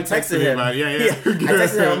yeah, so I texted him. About it. Yeah. I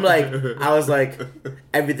texted him. I was like,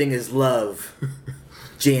 everything is love.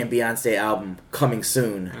 Jay and Beyonce album coming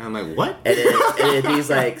soon. And I'm like, what? And then he's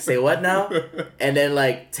like, say what now? And then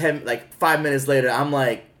 5 minutes later, I'm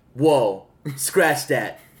like, whoa, scratch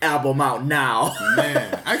that. Album out now.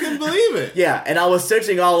 Man, I couldn't believe it. Yeah, and I was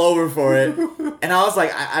searching all over for it. And I was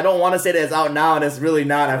like, I don't want to say that it's out now, and it's really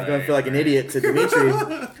not. I'm going to feel like an idiot to Dimitri.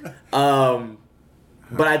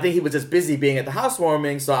 But I think he was just busy being at the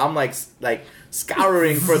housewarming, so I'm like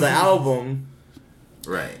scouring for the album.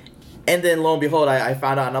 Right. And then lo and behold, I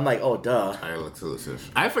found out, and I'm like, oh, duh. Title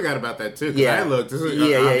exclusive. I forgot about that too. Yeah. I looked. This is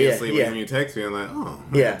obviously when you text me, I'm like, oh,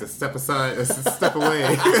 I have to step aside, step away,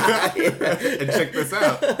 and check this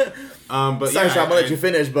out. But sorry, I'm gonna let you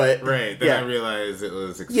finish, but right. Then I realized it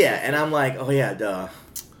was exclusive. Yeah, and I'm like, oh yeah, duh.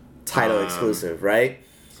 Title exclusive, right?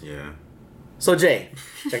 Yeah. So Jay,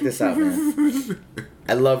 check this out, man.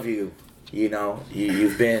 I love you. You know,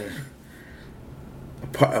 you've been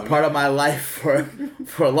a part of my life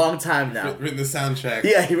for a long time now. Written the soundtrack.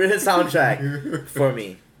 Yeah, he written the soundtrack for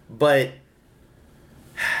me. But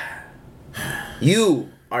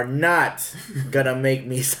you are not gonna make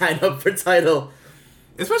me sign up for Tidal.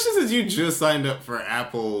 Especially since you just signed up for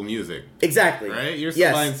Apple Music. Exactly. Right? You're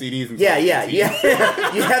still buying CDs and Yeah. You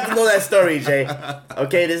have to know that story, Jay.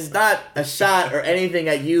 Okay, this is not a shot or anything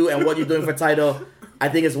at you and what you're doing for Tidal. I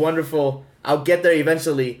think it's wonderful. I'll get there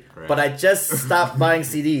eventually. Right. But I just stopped buying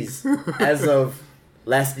CDs as of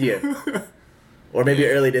last year. Or maybe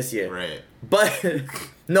early this year. Right. But,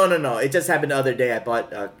 no. It just happened the other day. I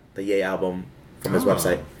bought the Ye album from his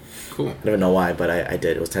website. Cool. I don't even know why, but I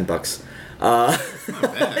did. It was $10. Not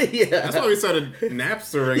bad. Yeah. That's why we started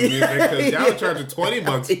Napstering music, because y'all were charging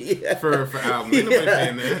 $20 for albums. Ain't nobody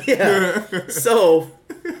paying that. Yeah. So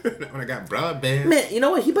when I got broadband. Man, you know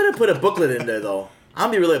what? He better put a booklet in there though. I'll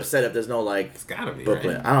be really upset if there's no it's gotta be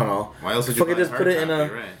booklet. Right? I don't know. Why else would you just put it in a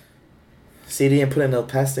CD and put it in a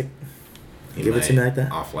plastic? Give it to me like that.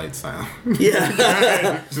 Off-white style.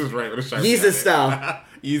 Yeah. Just right with a Sharpie. Yeezus style.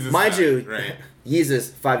 Mind you, right.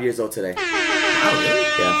 Yeezus 5 years old today. Oh really?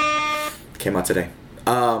 Yeah. Came out today.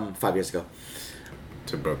 5 years ago.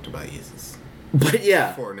 Too broke to buy Yeezus. But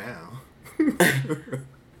yeah. For now.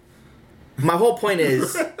 My whole point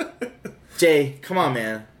is, Jay, come on,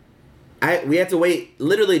 man. We have to wait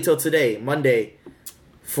literally till today, Monday,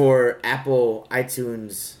 for Apple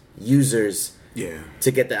iTunes users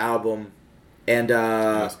to get the album. And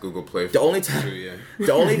Google Play. The only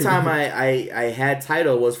time I had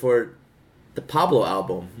Tidal was for the Pablo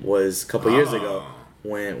album was a couple years ago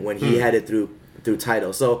when he had it through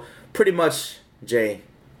Tidal. So pretty much, Jay.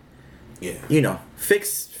 Yeah. You know,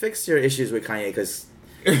 fix your issues with Kanye, because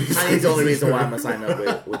Kanye's the only reason why I'm gonna sign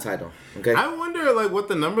up with Tidal. Okay. I wonder what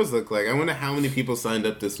the numbers look like. I wonder how many people signed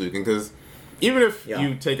up this weekend, because even if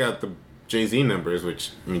you take out the JAY-Z numbers,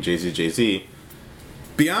 which JAY-Z,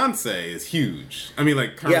 Beyonce is huge. I mean,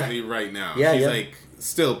 currently right now, she's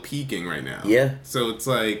still peaking right now. Yeah. So it's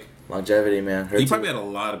like longevity, man. You probably had a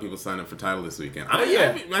lot of people sign up for Tidal this weekend. I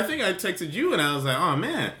think I texted you and I was like, oh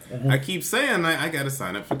man, I keep saying I got to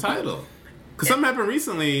sign up for Tidal. Because something happened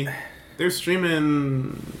recently. They're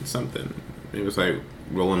streaming something. It was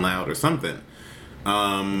Rolling Loud or something.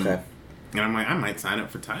 Okay. And I'm like, I might sign up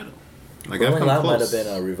for Tidal. Like, Rolling I've come Loud close. might have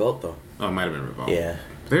been a Revolt though. Oh, it might have been Revolt. Yeah.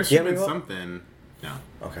 There should Yeah, have been Revolt? something. No.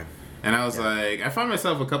 Okay. And I was like, I found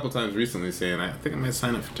myself a couple times recently saying, I think I might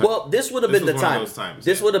sign up for Tidal. Well, this would have been the was one of time. those times,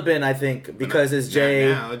 This yeah. would have been, I think, because it's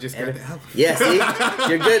Jay. Now, just got the album. Yeah, see,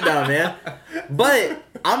 you're good now, man. But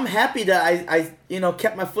I'm happy that I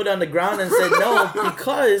kept my foot on the ground and said no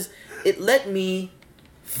because it let me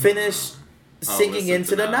finish sinking listen into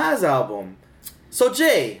to the Nas. Nas album. So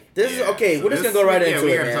Jay, this is okay. So We're just gonna go right into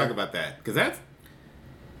we it, gotta man. talk about that because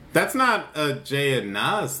that's not a Jay and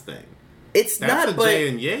Nas thing. It's That's not, a but Jay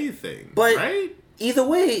and Ye thing, but right? either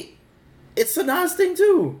way, it's a Nas thing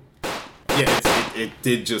too. Yeah, it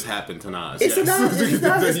did just happen to Nas. It's yes. a Nas. It's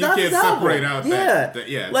not. It's You not can't his album. separate out Yeah,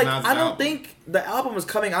 it's like Nas' I don't album. think the album is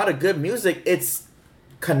coming out of good music. It's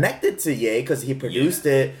connected to Ye because he produced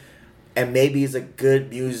it, and maybe it's a good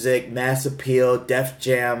music, mass appeal, Def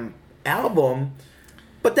Jam album.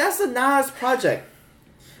 But that's a Nas project,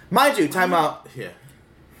 mind you. Time out. Yeah.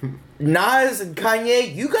 Nas and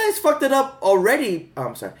Kanye, you guys fucked it up already. Oh,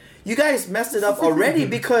 I'm sorry. You guys messed it up already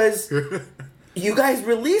because you guys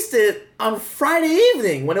released it on Friday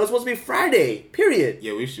evening when it was supposed to be Friday. Period.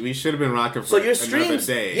 Yeah, we should have been rocking for So your another streams,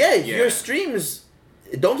 day. yeah, your streams.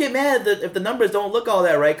 Don't get mad that if the numbers don't look all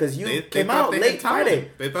that right because you They came thought out they had late time.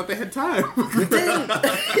 Friday. They thought they had time. You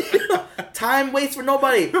didn't. Time waits for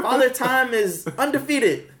nobody. Father Time is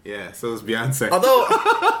undefeated. Yeah, so is Beyonce.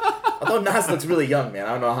 Although Nas looks really young, man. I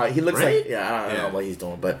don't know how he looks Right? like. Yeah, I don't Yeah. know what he's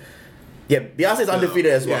doing, but yeah, Beyonce's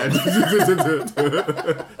undefeated as well.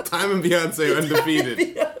 Yeah. Time and Beyonce are undefeated.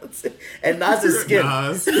 Beyonce. And Nas is skin.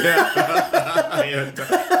 Nas. Yeah.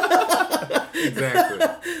 Yeah. Exactly.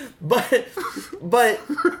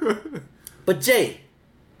 But Jay,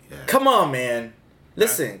 Yeah. come on, man.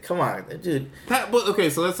 Listen, come on, dude. Well, okay,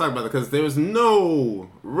 so let's talk about it because there was no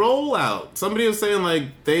rollout. Somebody was saying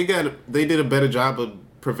like they did a better job of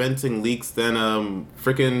preventing leaks than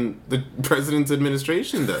freaking the president's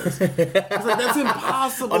administration does. I was like, that's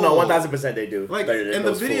impossible. Oh no, 1,000% they do. Like Better than in the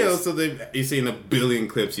those video, fools. so you've seen a billion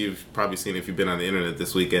clips. You've probably seen if you've been on the internet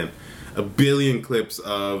this weekend, a billion clips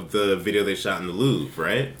of the video they shot in the Louvre,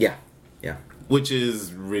 right? Yeah. Which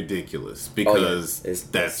is ridiculous because It's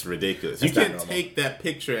that's ridiculous. that's You not can't normal. take that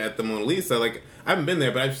picture at the Mona Lisa. Like, I haven't been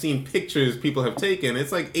there, but I've seen pictures people have taken.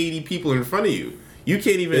 It's like 80 people in front of you. You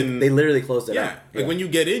can't even. They literally closed it yeah. up. Like when you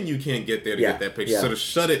get in, you can't get there to Yeah, get that picture. yeah. So to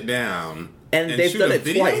shut it down And they've shoot done a it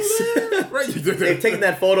video twice. there? Right. They've taken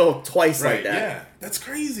that photo twice right. like that. Yeah. That's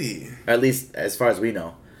crazy. At least as far as we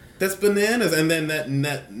know. That's bananas. And then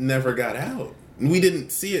that never got out. We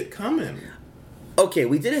didn't see it coming. Okay,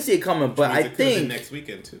 we didn't see it coming, but I It could've been think next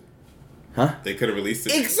weekend too. Huh? They could have released it.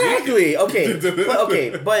 next Exactly.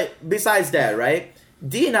 weekend. But besides that, right?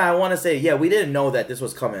 D and I want to say, yeah, we didn't know that this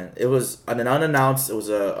was coming. It was an unannounced. It was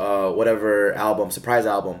a whatever album, surprise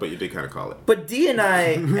album. But you did kind of call it. But D and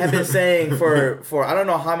I have been saying for I don't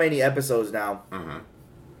know how many episodes now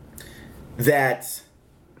that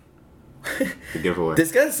The giveaway.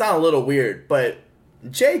 this gonna sound a little weird, but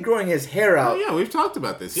Jay growing his hair out Oh yeah, we've talked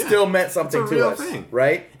about this. Yeah. still meant something It's a to real us, thing.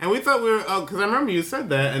 right? And we thought we were, because I remember you said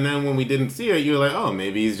that, and then when we didn't see it, you were like, oh,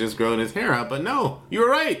 maybe he's just growing his hair out. But no, you were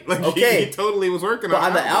right. Like, Okay. he totally was working But on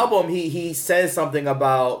on the album, he says something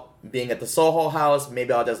about being at the Soho House.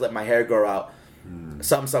 Maybe I'll just let my hair grow out.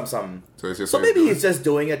 Something. So, it's just So what he's maybe doing. he's just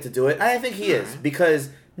doing it to do it. I think he is because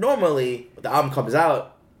normally when the album comes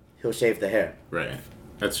out, he'll shave the hair. Right.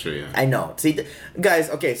 That's true, yeah. I know. See, guys.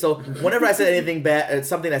 Okay, so whenever I said anything bad,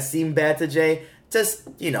 something that seemed bad to Jay, just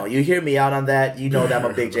you hear me out on that. You know that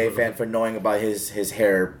I'm a big Jay fan for knowing about his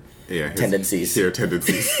hair his tendencies. Hair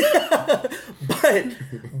tendencies.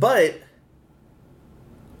 but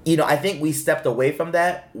I think we stepped away from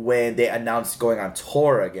that when they announced going on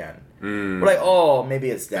tour again. We're like, oh, maybe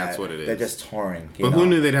it's that. That's what it is. They're just touring. But who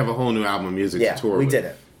knew they'd have a whole new album of music Yeah, to tour we with?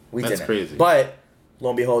 didn't. That's crazy. But lo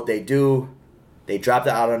and behold, they do. They dropped it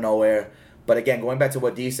out of nowhere. But again, going back to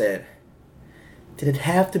what Dee said, did it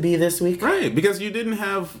have to be this week? Right, because you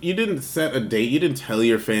didn't set a date. You didn't tell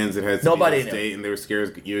your fans it had to Nobody be this knew. date, and they were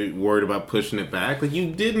scared. You're worried about pushing it back. Like,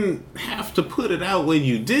 you didn't have to put it out when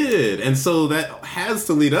you did, and so that has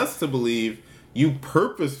to lead us to believe you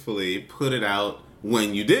purposefully put it out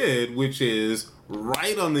when you did, which is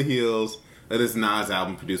right on the heels of this Nas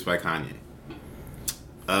album produced by Kanye.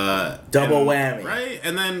 Double whammy. Right,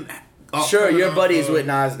 and then. Sure, your buddy's with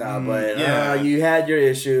Nas now, but yeah. you had your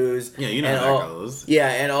issues. Yeah, you know and how that goes. Yeah,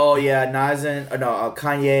 and Nas and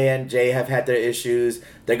Kanye and Jay have had their issues.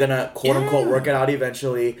 They're gonna quote unquote work it out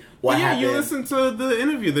eventually. What happened? You listen to the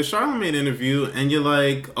interview, the Charlemagne interview, and you're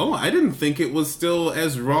like, oh, I didn't think it was still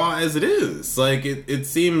as raw as it is. Like, it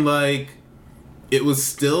seemed like it was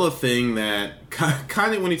still a thing that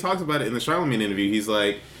Kanye, when he talks about it in the Charlamagne interview, he's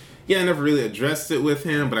like, yeah, I never really addressed it with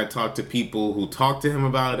him, but I talked to people who talked to him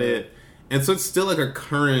about it. And so it's still like a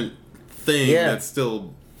current thing that's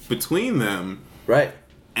still between them. Right.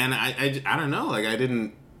 And I don't know, like I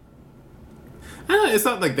don't know, it's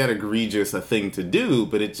not like that egregious a thing to do,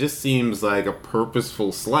 but it just seems like a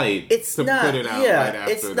purposeful slight put it out right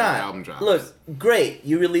after the album drops. Look, great,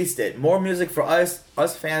 you released it. More music for us.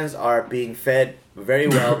 Us fans are being fed very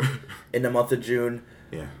well in the month of June.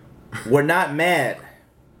 Yeah. We're not mad.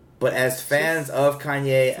 But as fans of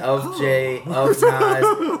Kanye, of Jay, of Nas,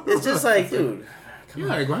 it's just like, dude,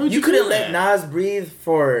 come on. Why would you couldn't let Nas breathe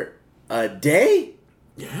for a day?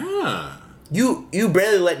 Yeah. You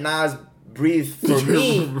barely let Nas breathe for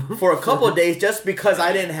me for a couple of days just because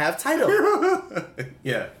I didn't have Tidal.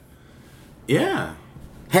 Yeah. Yeah.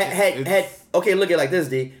 Had okay, look at it like this,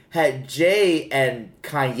 D. Had Jay and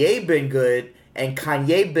Kanye been good, and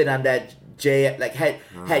Kanye been on that Jay, like had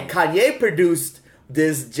Kanye produced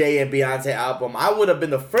this Jay and Beyonce album, I would have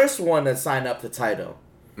been the first one to sign up to Tidal.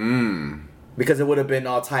 Because it would have been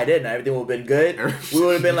all tied in and everything would have been good. We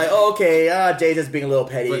would have been like, oh, okay, Jay's just being a little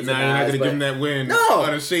petty. But now you're not going to give him that win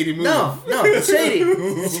on a shady move. No, it's shady.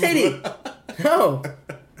 It's shady. No.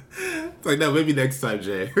 It's like, no, maybe next time,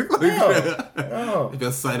 Jay. No. Maybe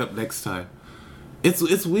I'll sign up next time.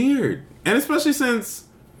 It's weird. And especially since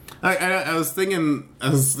I was thinking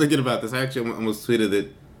about this. I actually almost tweeted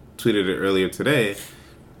it earlier today.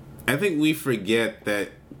 I think we forget that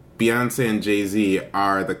Beyonce and Jay-Z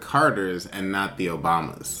are the Carters and not the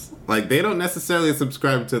Obamas. Like, they don't necessarily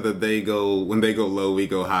subscribe to the when they go low, we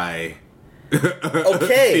go high.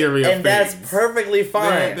 Okay, theory and of that's things. Perfectly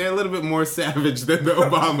fine. They're a little bit more savage than the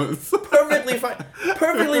Obamas. Perfectly fine.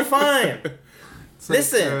 Perfectly fine.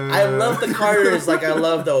 Listen, I love the Carters like I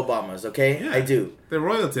love the Obamas, okay? Yeah, I do. They're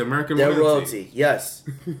royalty, American royalty. They're royalty, yes.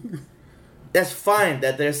 That's fine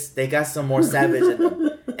that they got some more savage in them.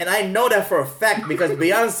 And I know that for a fact because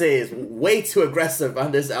Beyonce is way too aggressive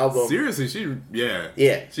on this album. Seriously, she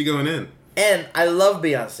going in. And I love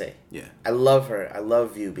Beyonce. Yeah. I love her. I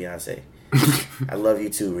love you, Beyonce. I love you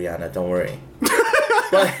too, Rihanna. Don't worry.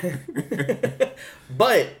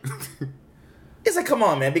 But it's like, come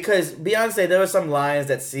on, man. Because Beyonce, there were some lines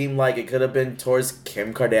that seemed like it could have been towards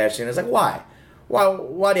Kim Kardashian. It's like, why?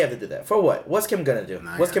 Why do you have to do that? For what? What's Kim gonna do?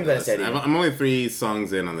 What's Kim gonna say to you? I'm only 3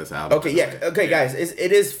 songs in on this album. Okay, yeah. Okay, guys.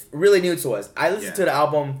 It is really new to us. I listened to the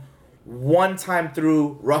album one time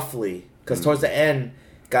through, roughly. Because towards the end,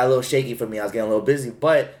 got a little shaky for me. I was getting a little busy.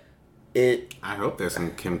 But I hope there's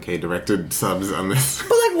some Kim K directed subs on this. But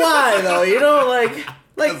like, why though? You know, like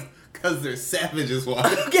because they're savages. Why?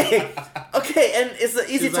 Okay, and it's an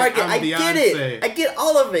easy target. Like, I get it. I get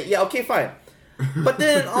all of it. Yeah. Okay, fine. But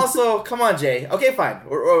then also, come on, Jay. Okay, fine.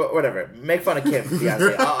 Or whatever. Make fun of Kim,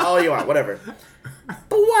 Beyonce. all you want, whatever. But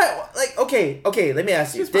why? Like, okay. Let me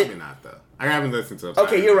ask you. She's probably not though. I haven't listened to it.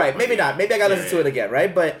 Okay, you're right. Maybe not. Maybe I gotta listen to it again,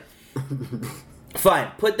 right? But fine.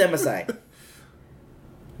 Put them aside.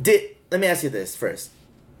 Let me ask you this first.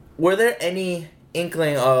 Were there any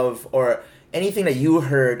inkling of or anything that you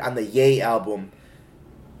heard on the Ye album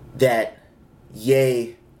that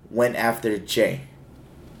Ye went after Jay?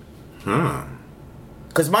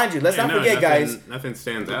 Because mind you, let's not forget, guys. Nothing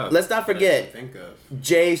stands out. Let's not forget.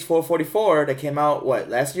 Jay's 444 that came out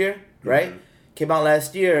last year, right? Came out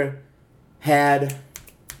last year, had a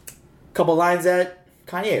couple lines at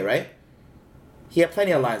Kanye, right? He had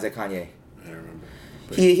plenty of lines at Kanye. I remember.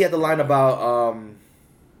 He had the line about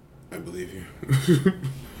I believe you.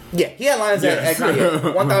 Yeah, he had lines at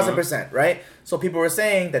Kanye, 1,000%, right? So people were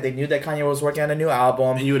saying that they knew that Kanye was working on a new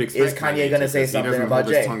album. And you would expect is Kanye going to say something about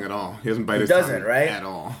Jay? He doesn't hold his tongue at all. He doesn't bite his tongue right? at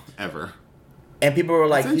all, ever. And people were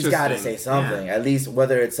like, he's got to say something. Yeah. At least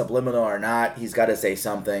whether it's subliminal or not, he's got to say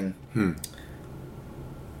something.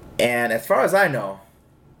 And as far as I know,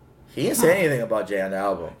 he didn't say anything about Jay on the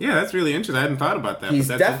album. Yeah, that's really interesting. I hadn't thought about that. He's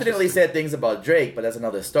definitely said things about Drake, but that's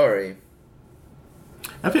another story.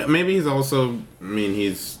 I feel maybe he's also. I mean,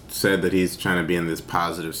 he's said that he's trying to be in this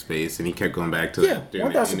positive space, and he kept going back to that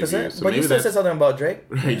during 1,000%. So but you still said something about Drake,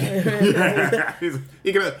 right? Yeah.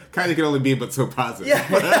 He can only be but so positive.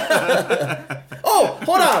 Yeah. Oh,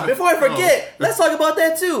 hold on! Before I forget, let's talk about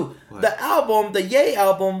that too. What? The Ye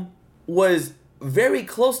album, was very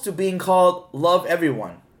close to being called "Love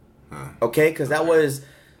Everyone." Okay, because that was.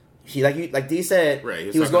 Like Dee said,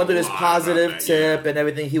 he was going through this positive tip and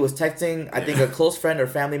everything. He was texting, I think, a close friend or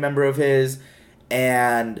family member of his,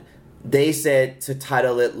 and they said to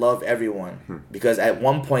title it "Love Everyone" because at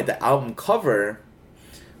one point the album cover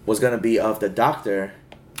was going to be of the doctor.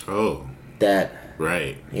 Oh, that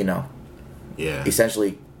right,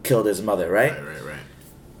 essentially killed his mother, right? Right.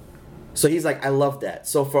 So he's like, I love that.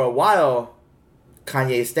 So for a while,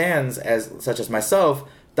 Kanye stans, such as myself,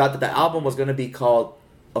 thought that the album was going to be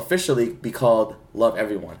officially called Love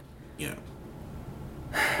Everyone. Yeah.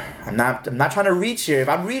 I'm not trying to reach here. If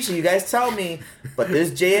I'm reaching, you guys tell me. But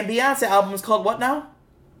this Jay and Beyonce album is called what now?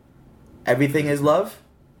 Everything is Love?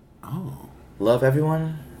 Oh. Love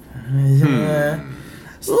Everyone?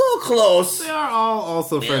 It's a little close. They are all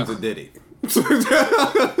also friends with Diddy.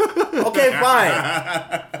 Okay,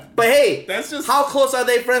 fine. But hey, That's just- how close are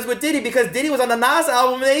they friends with Diddy? Because Diddy was on the Nas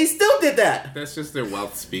album and he still did that. That's just their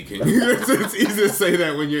wealth speaking. It's easy to say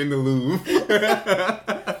that when you're in the Louvre.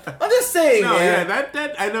 I'm just saying, No, man. yeah,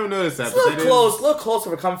 that I never noticed that. It's a little close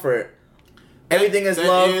for comfort. Everything is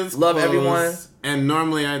love. Love close. everyone. And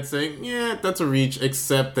normally I'd say, yeah, that's a reach,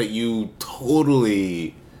 except that you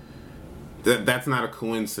totally... That's not a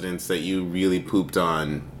coincidence that you really pooped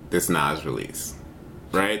on this Nas release.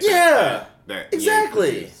 Right? Yeah. That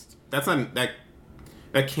Exactly. That's not...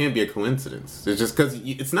 That can't be a coincidence. It's just because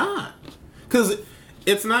it's not. Because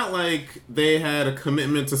it's not like they had a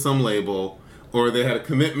commitment to some label or they had a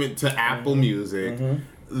commitment to Apple Music.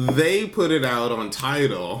 They put it out on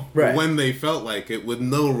Tidal when they felt like it with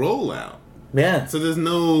no rollout. Yeah. So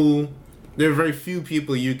there are very few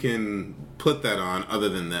people you can put that on other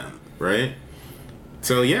than them, right?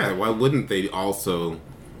 So yeah, why wouldn't they also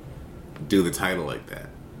do the title like that?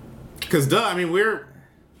 Because we're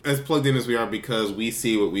as plugged in as we are because we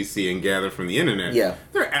see what we see and gather from the internet. Yeah.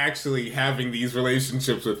 They're actually having these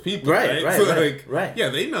relationships with people, right? Right. Yeah,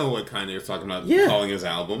 they know what Kanye is talking about calling his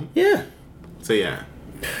album. Yeah. So yeah.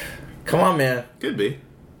 Come on, man. Could be.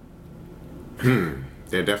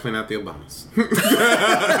 They're definitely not the Obamas.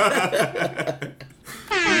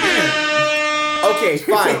 Okay,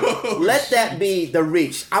 fine. Let that be the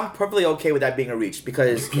reach. I'm perfectly okay with that being a reach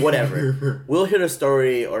because whatever. We'll hear a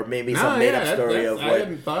story or maybe some made up story of what. I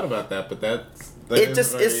hadn't thought about that, but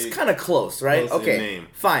it's kind of close, right? Close in Okay, name.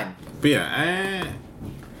 fine. But yeah,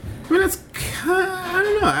 I mean, I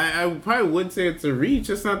don't know. I probably would say it's a reach.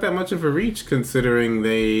 It's not that much of a reach considering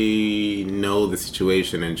they know the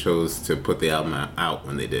situation and chose to put the album out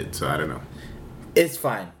when they did. So I don't know. It's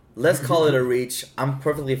fine. Let's call it a reach. I'm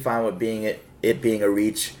perfectly fine with it being a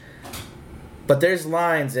reach. But there's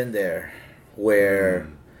lines in there where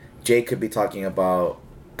Jay could be talking about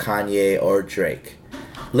Kanye or Drake.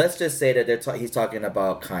 Let's just say that he's talking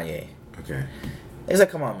about Kanye. Okay. He's like,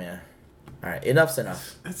 come on, man. All right, enough's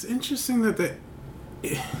enough. That's interesting that they...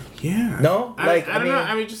 Yeah. No? I don't know.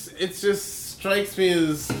 I mean, it just strikes me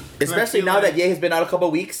as... Especially now that Ye has been out a couple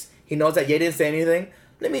of weeks. He knows that Ye didn't say anything.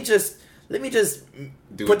 Let me just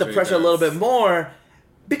put the pressure a little bit more.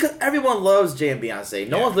 Because everyone loves Jay and Beyonce.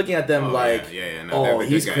 No one's looking at them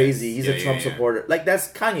he's crazy. He's a Trump supporter. Like,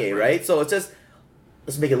 that's Kanye, right? So it's just...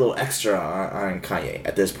 Let's make it a little extra on Kanye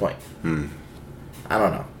at this point. I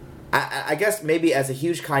don't know. I guess maybe as a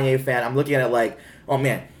huge Kanye fan, I'm looking at it like, oh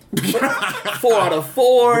man, 4 out of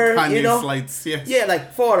 4. Kanye you know, slights, yes. Yeah,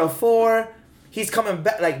 like 4 out of 4. He's coming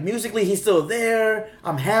back. Like musically, he's still there.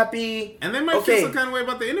 I'm happy. And they might feel some kind of way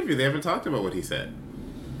about the interview. They haven't talked about what he said,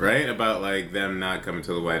 right? About like them not coming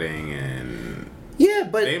to the wedding, and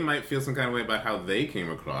but they might feel some kind of way about how they came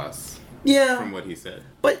across. From what he said.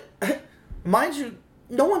 But mind you,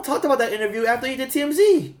 no one talked about that interview after he did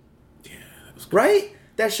TMZ. Yeah, that was right.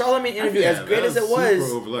 That Charlemagne interview, as great as it was,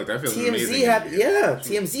 super overlooked. I feel TMZ happened. Yeah,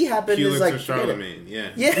 TMZ happened. Is like Charlemagne.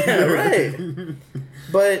 Yeah, right.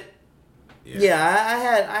 But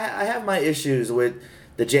I have my issues with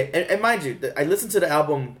the J. And mind you, I listened to the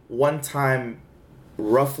album one time,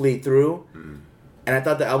 roughly through, and I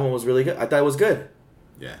thought the album was really good. I thought it was good.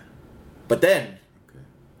 Yeah. But then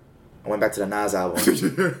I went back to the Nas album.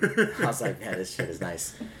 I was like, man, this shit is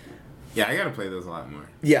nice. Yeah, I gotta play those a lot more.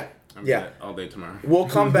 Yeah. I'm set all day tomorrow. We'll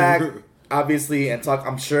come back, obviously, and talk.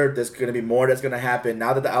 I'm sure there's going to be more that's going to happen.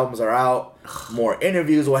 Now that the albums are out, more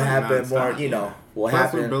interviews will happen. More, will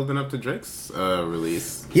happen. We're building up to Drake's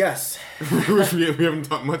release. Yes. we haven't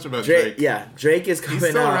talked much about Drake. Yeah, Drake is coming out.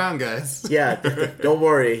 He's still around, guys. Yeah, don't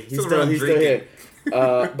worry. He's still here.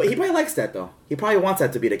 But he probably likes that, though. He probably wants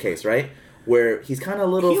that to be the case, right? Where he's kind of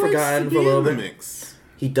a little forgotten for a little bit. Mix.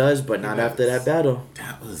 He does, but not after that battle.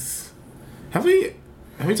 That was... Have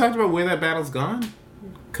we talked about where that battle's gone?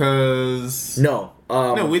 Because... No.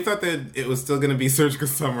 No, we thought that it was still going to be Surgical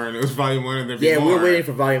Summer and it was Volume 1 and there'd be more. Yeah, we're waiting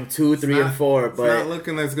for Volume 2, 3, and 4, but... It's not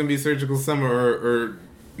looking like it's going to be Surgical Summer or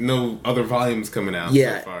no other volumes coming out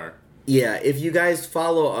so far. Yeah, if you guys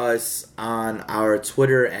follow us on our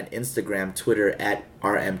Twitter and Instagram, Twitter at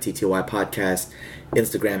RMTTY Podcast,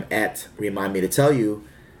 Instagram at Remind Me to Tell You,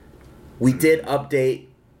 we did update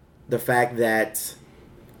the fact that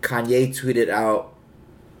Kanye tweeted out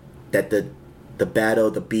that the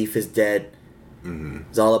battle, the beef is dead. Mm-hmm.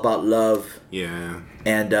 It's all about love. Yeah.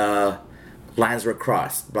 And lines were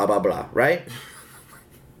crossed. Blah blah blah. Right.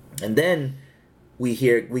 And then we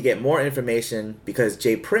get more information because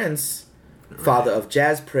Jay Prince, father of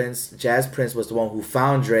Jazz Prince was the one who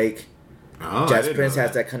found Drake. Oh, Jazz Prince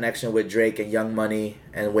has that connection with Drake and Young Money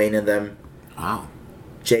and Wayne and them. Wow.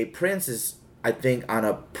 Jay Prince is, I think, on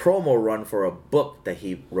a promo run for a book that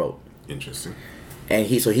he wrote. Interesting. And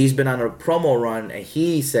he's been on a promo run, and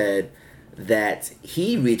he said that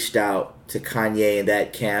he reached out to Kanye in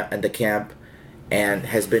the camp, and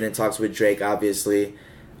has been in talks with Drake, obviously,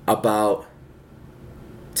 about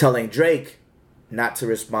telling Drake not to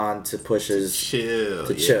respond to Pusha's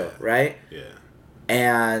chill, right? Yeah.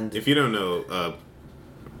 And if you don't know,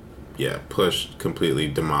 Push completely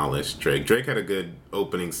demolished Drake. Drake had a good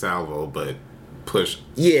opening salvo, but Push.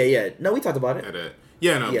 Yeah. No, we talked about it.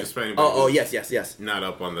 I'm just trying to. Yes. Not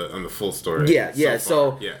up on the full story. Yeah.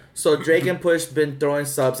 So Drake and Push been throwing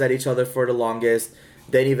subs at each other for the longest.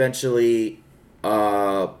 Then eventually,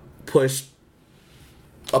 Push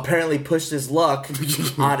apparently pushed his luck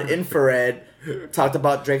on Infrared. Talked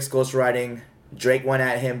about Drake's ghostwriting. Drake went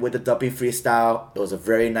at him with the Duppy freestyle. It was a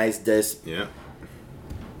very nice diss. Yeah.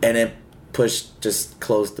 And then Push just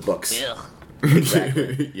closed the books. Yeah.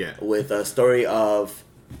 Exactly. Yeah. With a story of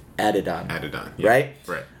Adidon. Yeah. Right?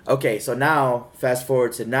 Right. Okay, so now, fast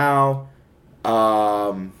forward to now,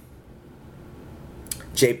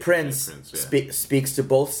 Jay Prince speaks to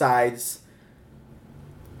both sides,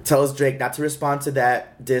 tells Drake not to respond to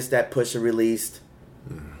that diss that Pusha released,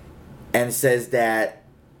 and says that,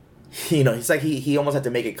 he's like he almost had to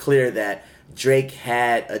make it clear that Drake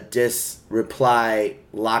had a diss reply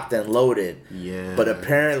locked and loaded. Yeah. But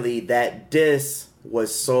apparently that diss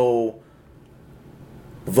was so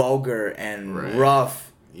vulgar and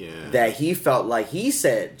rough that he felt like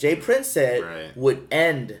Jay Prince said would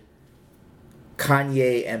end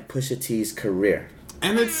Kanye and Pusha T's career.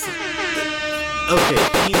 And it's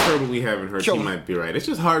okay, he's heard what we haven't heard. He might be right. It's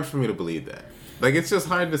just hard for me to believe that. Like, it's just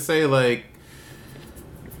hard to say, like,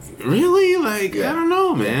 really? Like, I don't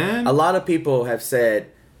know, man. A lot of people have said,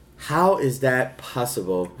 how is that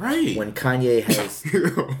possible? Right. When Kanye has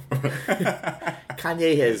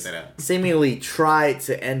seemingly tried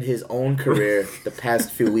to end his own career the past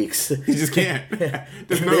few weeks. He just can't.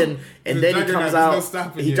 Then he comes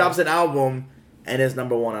out, he drops an album, and is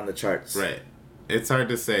number one on the charts. Right. It's hard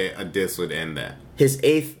to say a diss would end that. His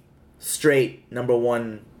 8th straight number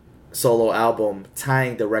one solo album,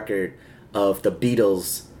 tying the record of the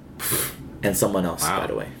Beatles and someone else, by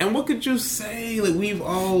the way. And what could you say? Like, we've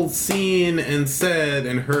all seen and said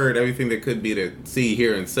and heard everything there could be to see,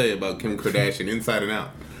 hear, and say about Kim Kardashian inside and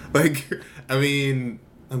out. Like, I mean,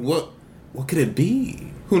 what could it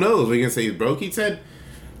be? Who knows? We can say he's broke. He said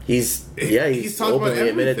he's talking about everything,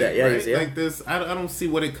 admitted that. Yeah, right? Like this, I don't see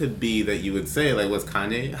what it could be that you would say. Like, was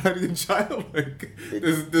Kanye a good child? Like,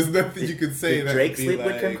 there's nothing you could say. Did that Drake would be sleep like,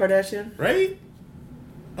 with Kim Kardashian? Right?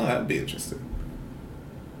 Oh, that'd be interesting.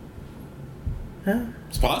 Huh?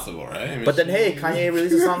 It's possible, right? I mean, but then, hey, Kanye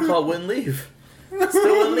released a song called "Wouldn't Leave."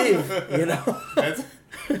 Still wouldn't leave, you know.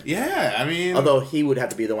 Yeah, I mean, although he would have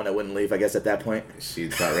to be the one that wouldn't leave, I guess, at that point.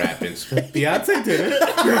 She'd start rapping. Beyonce did it.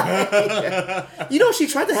 Yeah. You know, she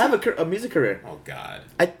tried to have a music career. Oh God,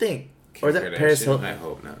 I think, Kim or is that Kardashian? Paris Hilton? I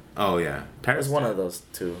hope not. Oh yeah, Paris. It was one of those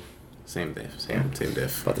two. Same diff. Same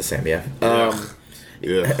diff. About the same, yeah.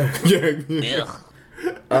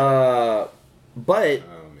 But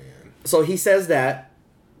so he says that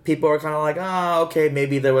people are kind of like, okay,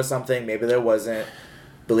 maybe there was something, maybe there wasn't.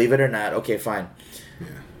 Believe it or not, okay, fine. Yeah.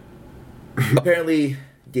 Apparently,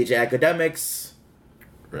 DJ Academics,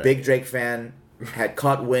 big Drake fan, had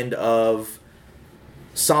caught wind of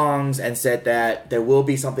songs and said that there will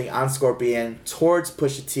be something on Scorpion towards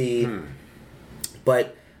Pusha T,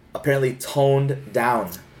 but apparently toned down,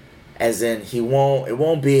 as in it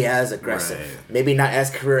won't be as aggressive, maybe not as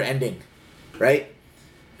career ending, right?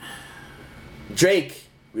 Drake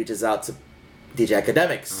reaches out to DJ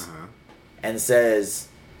Academics and says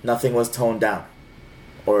nothing was toned down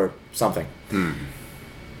or something.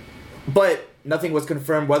 But nothing was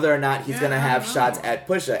confirmed whether or not he's going to have shots at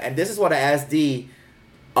Pusha. And this is what I asked D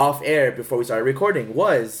off air before we started recording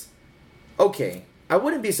was, okay, I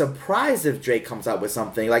wouldn't be surprised if Drake comes out with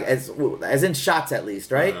something, like as in shots at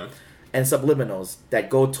least, right? And subliminals that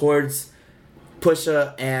go towards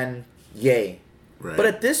Pusha and Ye. Right. But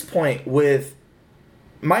at this point with,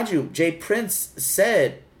 mind you, Jay Prince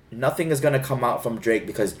said nothing is going to come out from Drake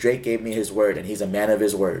because Drake gave me his word and he's a man of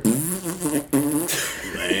his word.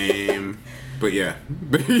 Lame. But yeah,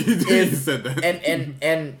 he said that.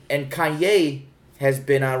 And Kanye has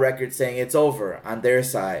been on record saying it's over on their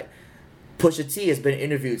side. Pusha T has been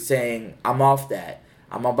interviewed saying, I'm off that.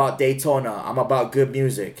 I'm about Daytona. I'm about good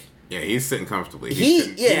music. Yeah, he's sitting comfortably.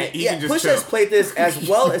 He can just Pusha has played this as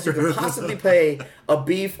well as you could possibly play a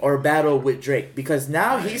beef or a battle with Drake. Because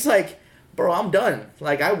now he's like, bro, I'm done.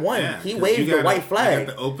 Like, I won. Yeah, he waved the white flag. You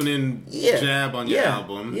got the opening jab on your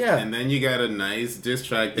album. Yeah. And then you got a nice diss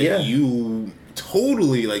track that you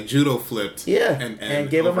totally, like, judo flipped. Yeah. And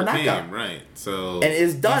gave him a knockout. Right. So and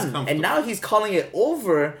it's done. And now he's calling it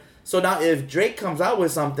over. So now if Drake comes out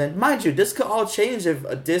with something, mind you, this could all change if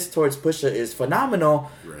a diss towards Pusha is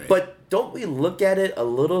phenomenal. Right. But don't we look at it a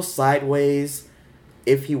little sideways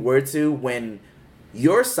if he were to, when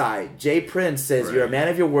your side, Jay Prince, says you're a man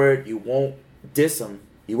of your word, you won't diss him,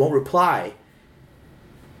 you won't reply.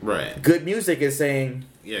 Right. Good Music is saying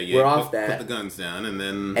we're off that. Put the guns down and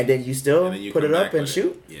then you still put it up and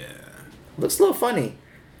shoot? Yeah. Looks a little funny.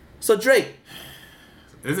 So Drake.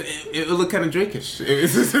 It look kind of Drake-ish.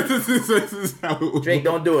 Drake,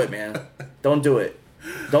 don't do it, man. Don't do it.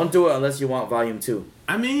 Don't do it unless you want Volume 2.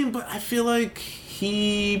 I mean, but I feel like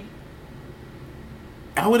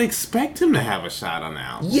I would expect him to have a shot on the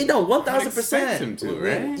album. 1,000%. I would expect him to,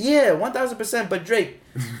 right? Yeah, 1,000%. But Drake,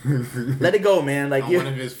 let it go, man. Like on one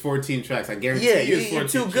of his 14 tracks, I guarantee you're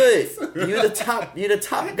too good. You're the top. You're the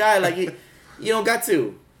top guy. Like you don't got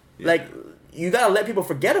to. Yeah. Like you gotta let people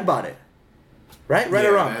forget about it. Right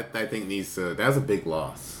or wrong? That I think needs to. That's a big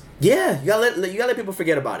loss. Yeah, you gotta let people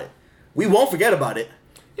forget about it. We won't forget about it.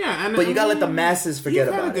 Yeah, but you gotta let the masses forget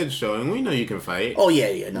about it. You've had a good showing. We know you can fight. Oh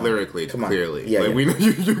yeah. No. Lyrically, clearly. Yeah, we know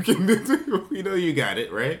you can. We know you got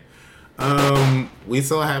it right. We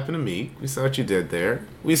saw what happened to me. We saw what you did there.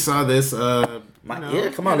 We saw this. Come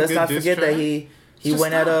on. Let's not forget that he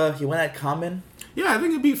went at Common. Yeah, I think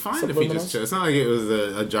it'd be fine if he just chill. It's not like it was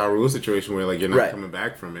a Ja Rule situation where like you're not coming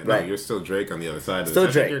back from it. No, you're still Drake on the other side of it.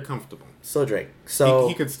 Still Drake. You're comfortable. Still Drake. So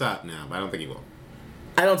he could stop now, but I don't think he will.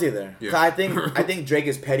 I don't either. Yeah. I think Drake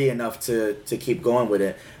is petty enough to keep going with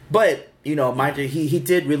it. But mind you, he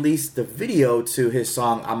did release the video to his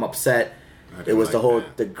song "I'm Upset." It was the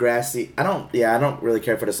Degrassi. I don't really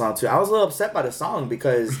care for the song too. I was a little upset by the song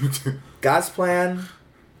because God's Plan.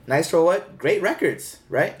 Nice for what? Great records,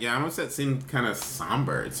 right? Yeah, I'm upset. It seemed kind of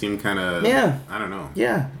somber. It seemed kind of... Yeah. I don't know.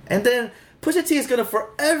 Yeah. And then Pusha T is going to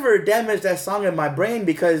forever damage that song in my brain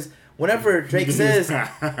because whenever Drake says,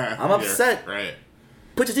 I'm upset, right.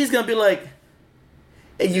 Pusha T is going to be like,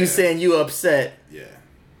 and you saying you upset. Yeah.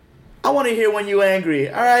 I want to hear when you angry.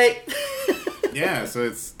 All right? Yeah, so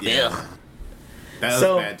it's... Yeah. That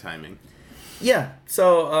was bad timing. Yeah.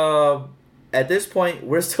 So, at this point,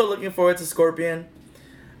 we're still looking forward to Scorpion.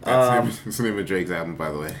 That's the name of Drake's album, by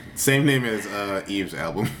the way. Same name as Eve's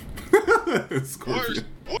album. Scorpion.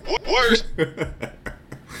 Worst.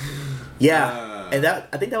 Yeah, and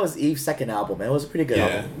I think that was Eve's second album. It was a pretty good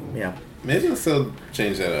album. Yeah. Maybe we'll still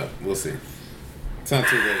change that up. We'll see. It's not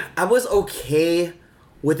too late. I was okay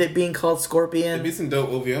with it being called Scorpion. There'd be some dope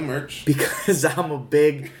OVO merch. Because I'm a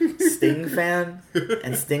big Sting fan,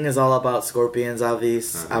 and Sting is all about scorpions.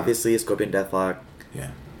 Obviously, Scorpion Deathlock. Yeah.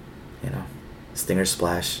 Stinger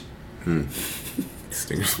Splash.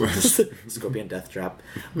 Stinger Splash. Scorpion Death Drop.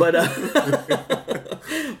 But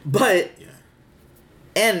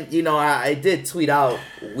and I did tweet out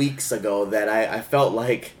weeks ago that I felt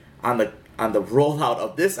like on the rollout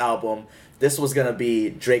of this album, this was gonna be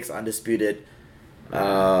Drake's undisputed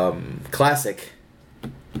classic.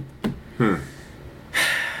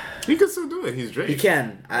 He could still do it. He's Drake. He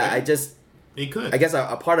can. Right? He could. I guess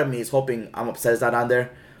a part of me is hoping I'm Upset is not on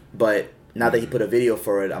there, but now that he put a video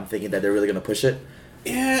for it, I'm thinking that they're really gonna push it.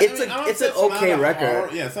 Yeah, it's an okay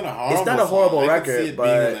record. It's not a horrible. It's not a horrible record, I can see it but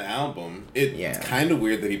being on the album. It's kind of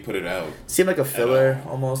weird that he put it out. Seemed like a filler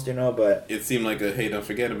almost, but it seemed like a hey, don't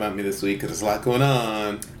forget about me this week because there's a lot going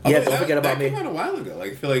on. Yeah, don't forget about me. That came out a while ago.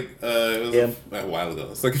 Like I feel like it was a while ago.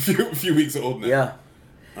 It's like a few weeks old now. Yeah.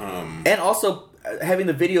 And also having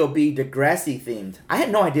the video be Degrassi themed. I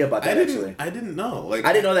had no idea about that actually. I didn't know. Like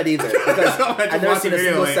I didn't know that either because I've never seen a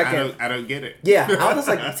single second. I don't get it. Yeah, I was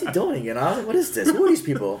like, what's he doing? I was like, what is this? Who are these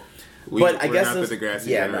people? But I guess not the Degrassi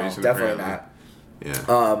generation. No, definitely not.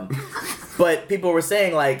 Yeah. But people were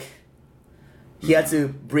saying like he had to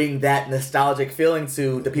bring that nostalgic feeling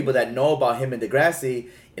to the people that know about him and Degrassi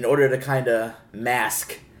in order to kind of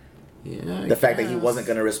mask the fact that he wasn't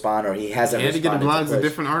going to respond or he hasn't responded. He had to get blogs a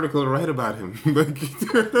different article to write about him.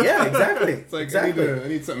 Yeah, exactly. It's like, exactly. I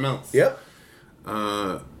need something else. Yep.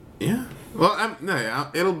 Yeah. Well,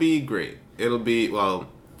 it'll be great.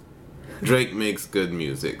 Drake makes good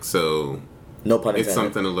music, so No pun intended. It's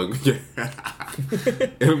something to look.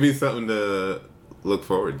 It'll be something to look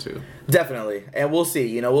forward to. Definitely, and we'll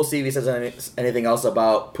see. We'll see if he says anything else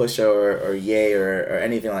about Pusha or Ye or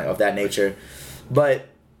anything like of that nature. But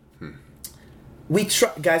we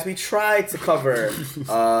tried to cover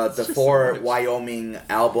the 4 Wyoming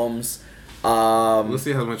albums. We'll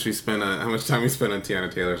see how much time we spend on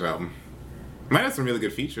Tiana Taylor's album. Might have some really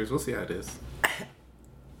good features. We'll see how it is.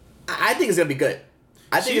 I think it's gonna be good.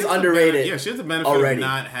 I think it's underrated. She has the benefit of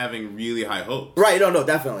not having really high hopes. Right? No,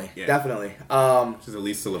 definitely, definitely. She's at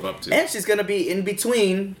least to live up to. And she's gonna be in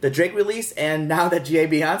between the Drake release and now that JAY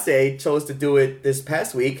Beyonce chose to do it this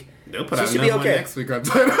past week. They'll put out another one next week. On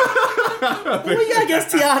time. Well, yeah, I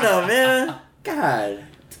guess Tiana, man. God.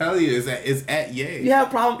 Tell you, is at Ye. You have a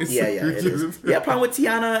problem? Yeah, it is. You have a problem with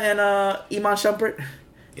Tiana and Iman Shumpert?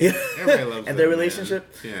 Yeah, everybody loves and them, their relationship.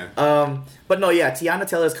 Man. Yeah. But no, yeah, Tiana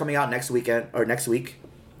Taylor is coming out next week.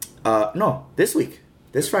 No, this week.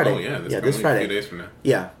 This Friday. Oh yeah, this Friday. A few days from now.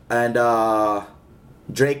 Yeah, and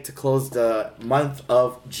Drake to close the month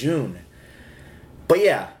of June. But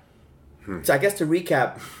yeah, so I guess to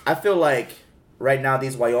recap, I feel like right now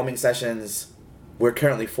these Wyoming sessions, we're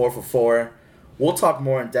currently 4 for 4. We'll talk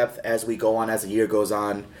more in depth as we go on, as the year goes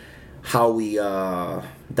on, how we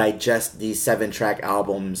digest these 7-track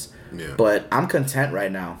albums. Yeah. But I'm content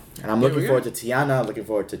right now, and I'm looking forward to Tiana. I'm looking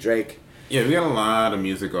forward to Drake. Yeah, we got a lot of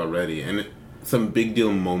music already, and some big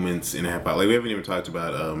deal moments in hip hop. Like we haven't even talked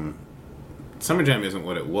about Summer Jam isn't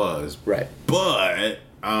what it was, right? But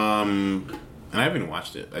and I haven't even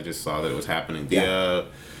watched it. I just saw that it was happening. Yeah.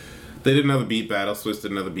 They did another beat battle. Swiss did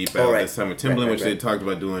another beat battle this time with Timbaland, which they talked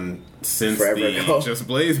about doing since the Just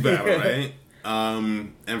Blaze battle, right?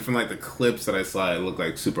 And from like the clips that I saw, it looked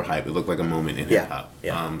like super hype. It looked like a moment in hip hop.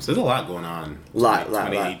 Yeah. So there's a lot going on.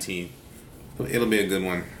 2018. It'll be a good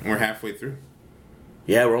one. We're halfway through.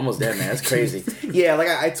 Yeah, we're almost there, man. That's crazy. Yeah, like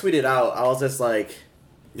I tweeted out, I was just like,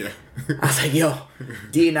 yeah. I was like, yo,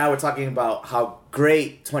 D and I were talking about how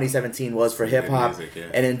great 2017 was for hip hop,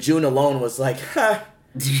 and in June alone was like,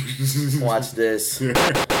 watch this.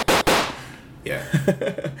 Yeah,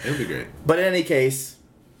 it'll be great. But in any case,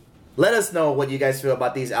 let us know what you guys feel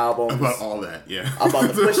about these albums. About all that, yeah.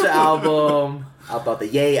 About the Pusha album, about the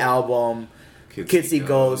Ye album, Kids See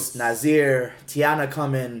Ghosts, Nasir, Tiana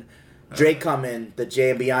coming, Drake coming, the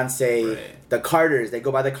Jay and Beyonce, the Carters. They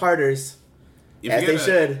go by the Carters. As they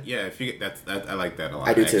should. Yeah, if you get that, I like that a lot.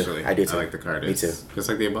 I do too. Actually. I do too. I like the Carters. Me too. Just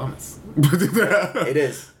like the Obamas. It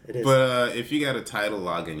is. But if you got a title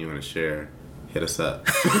login you want to share, hit us up.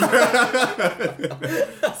 So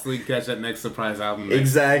we can catch that next surprise album.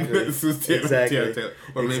 Exactly.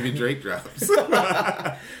 Or maybe Drake drops.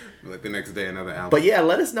 Like the next day, another album. But yeah,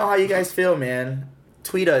 let us know how you guys feel, man.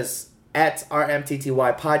 Tweet us at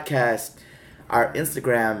RMTTY Podcast. Our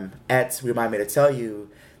Instagram at Remind Me to Tell You.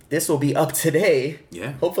 This will be up today.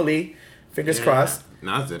 Yeah. Hopefully. Fingers crossed.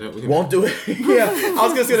 Nas did it. Won't do it. Yeah. I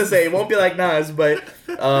was just going to say, it won't be like Nas, but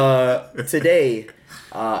today,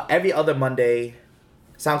 every other Monday,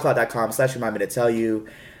 SoundCloud.com/Remind Me to Tell You.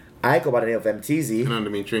 I go by the name of MTZ. And I'm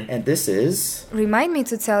Dimitri. And this is Remind Me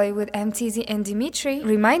to Tell You with MTZ and Dimitri.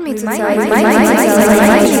 Remind me to tell you. Man in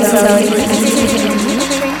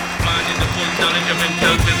the full knowledge of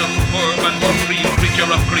himself is a superb and supreme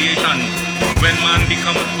creature of creation. When man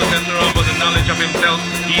becomes possessor of the knowledge of himself,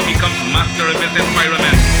 he becomes master of his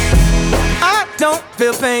environment. I don't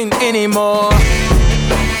feel pain anymore.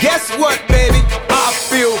 Guess what, baby? I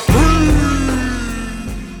feel free.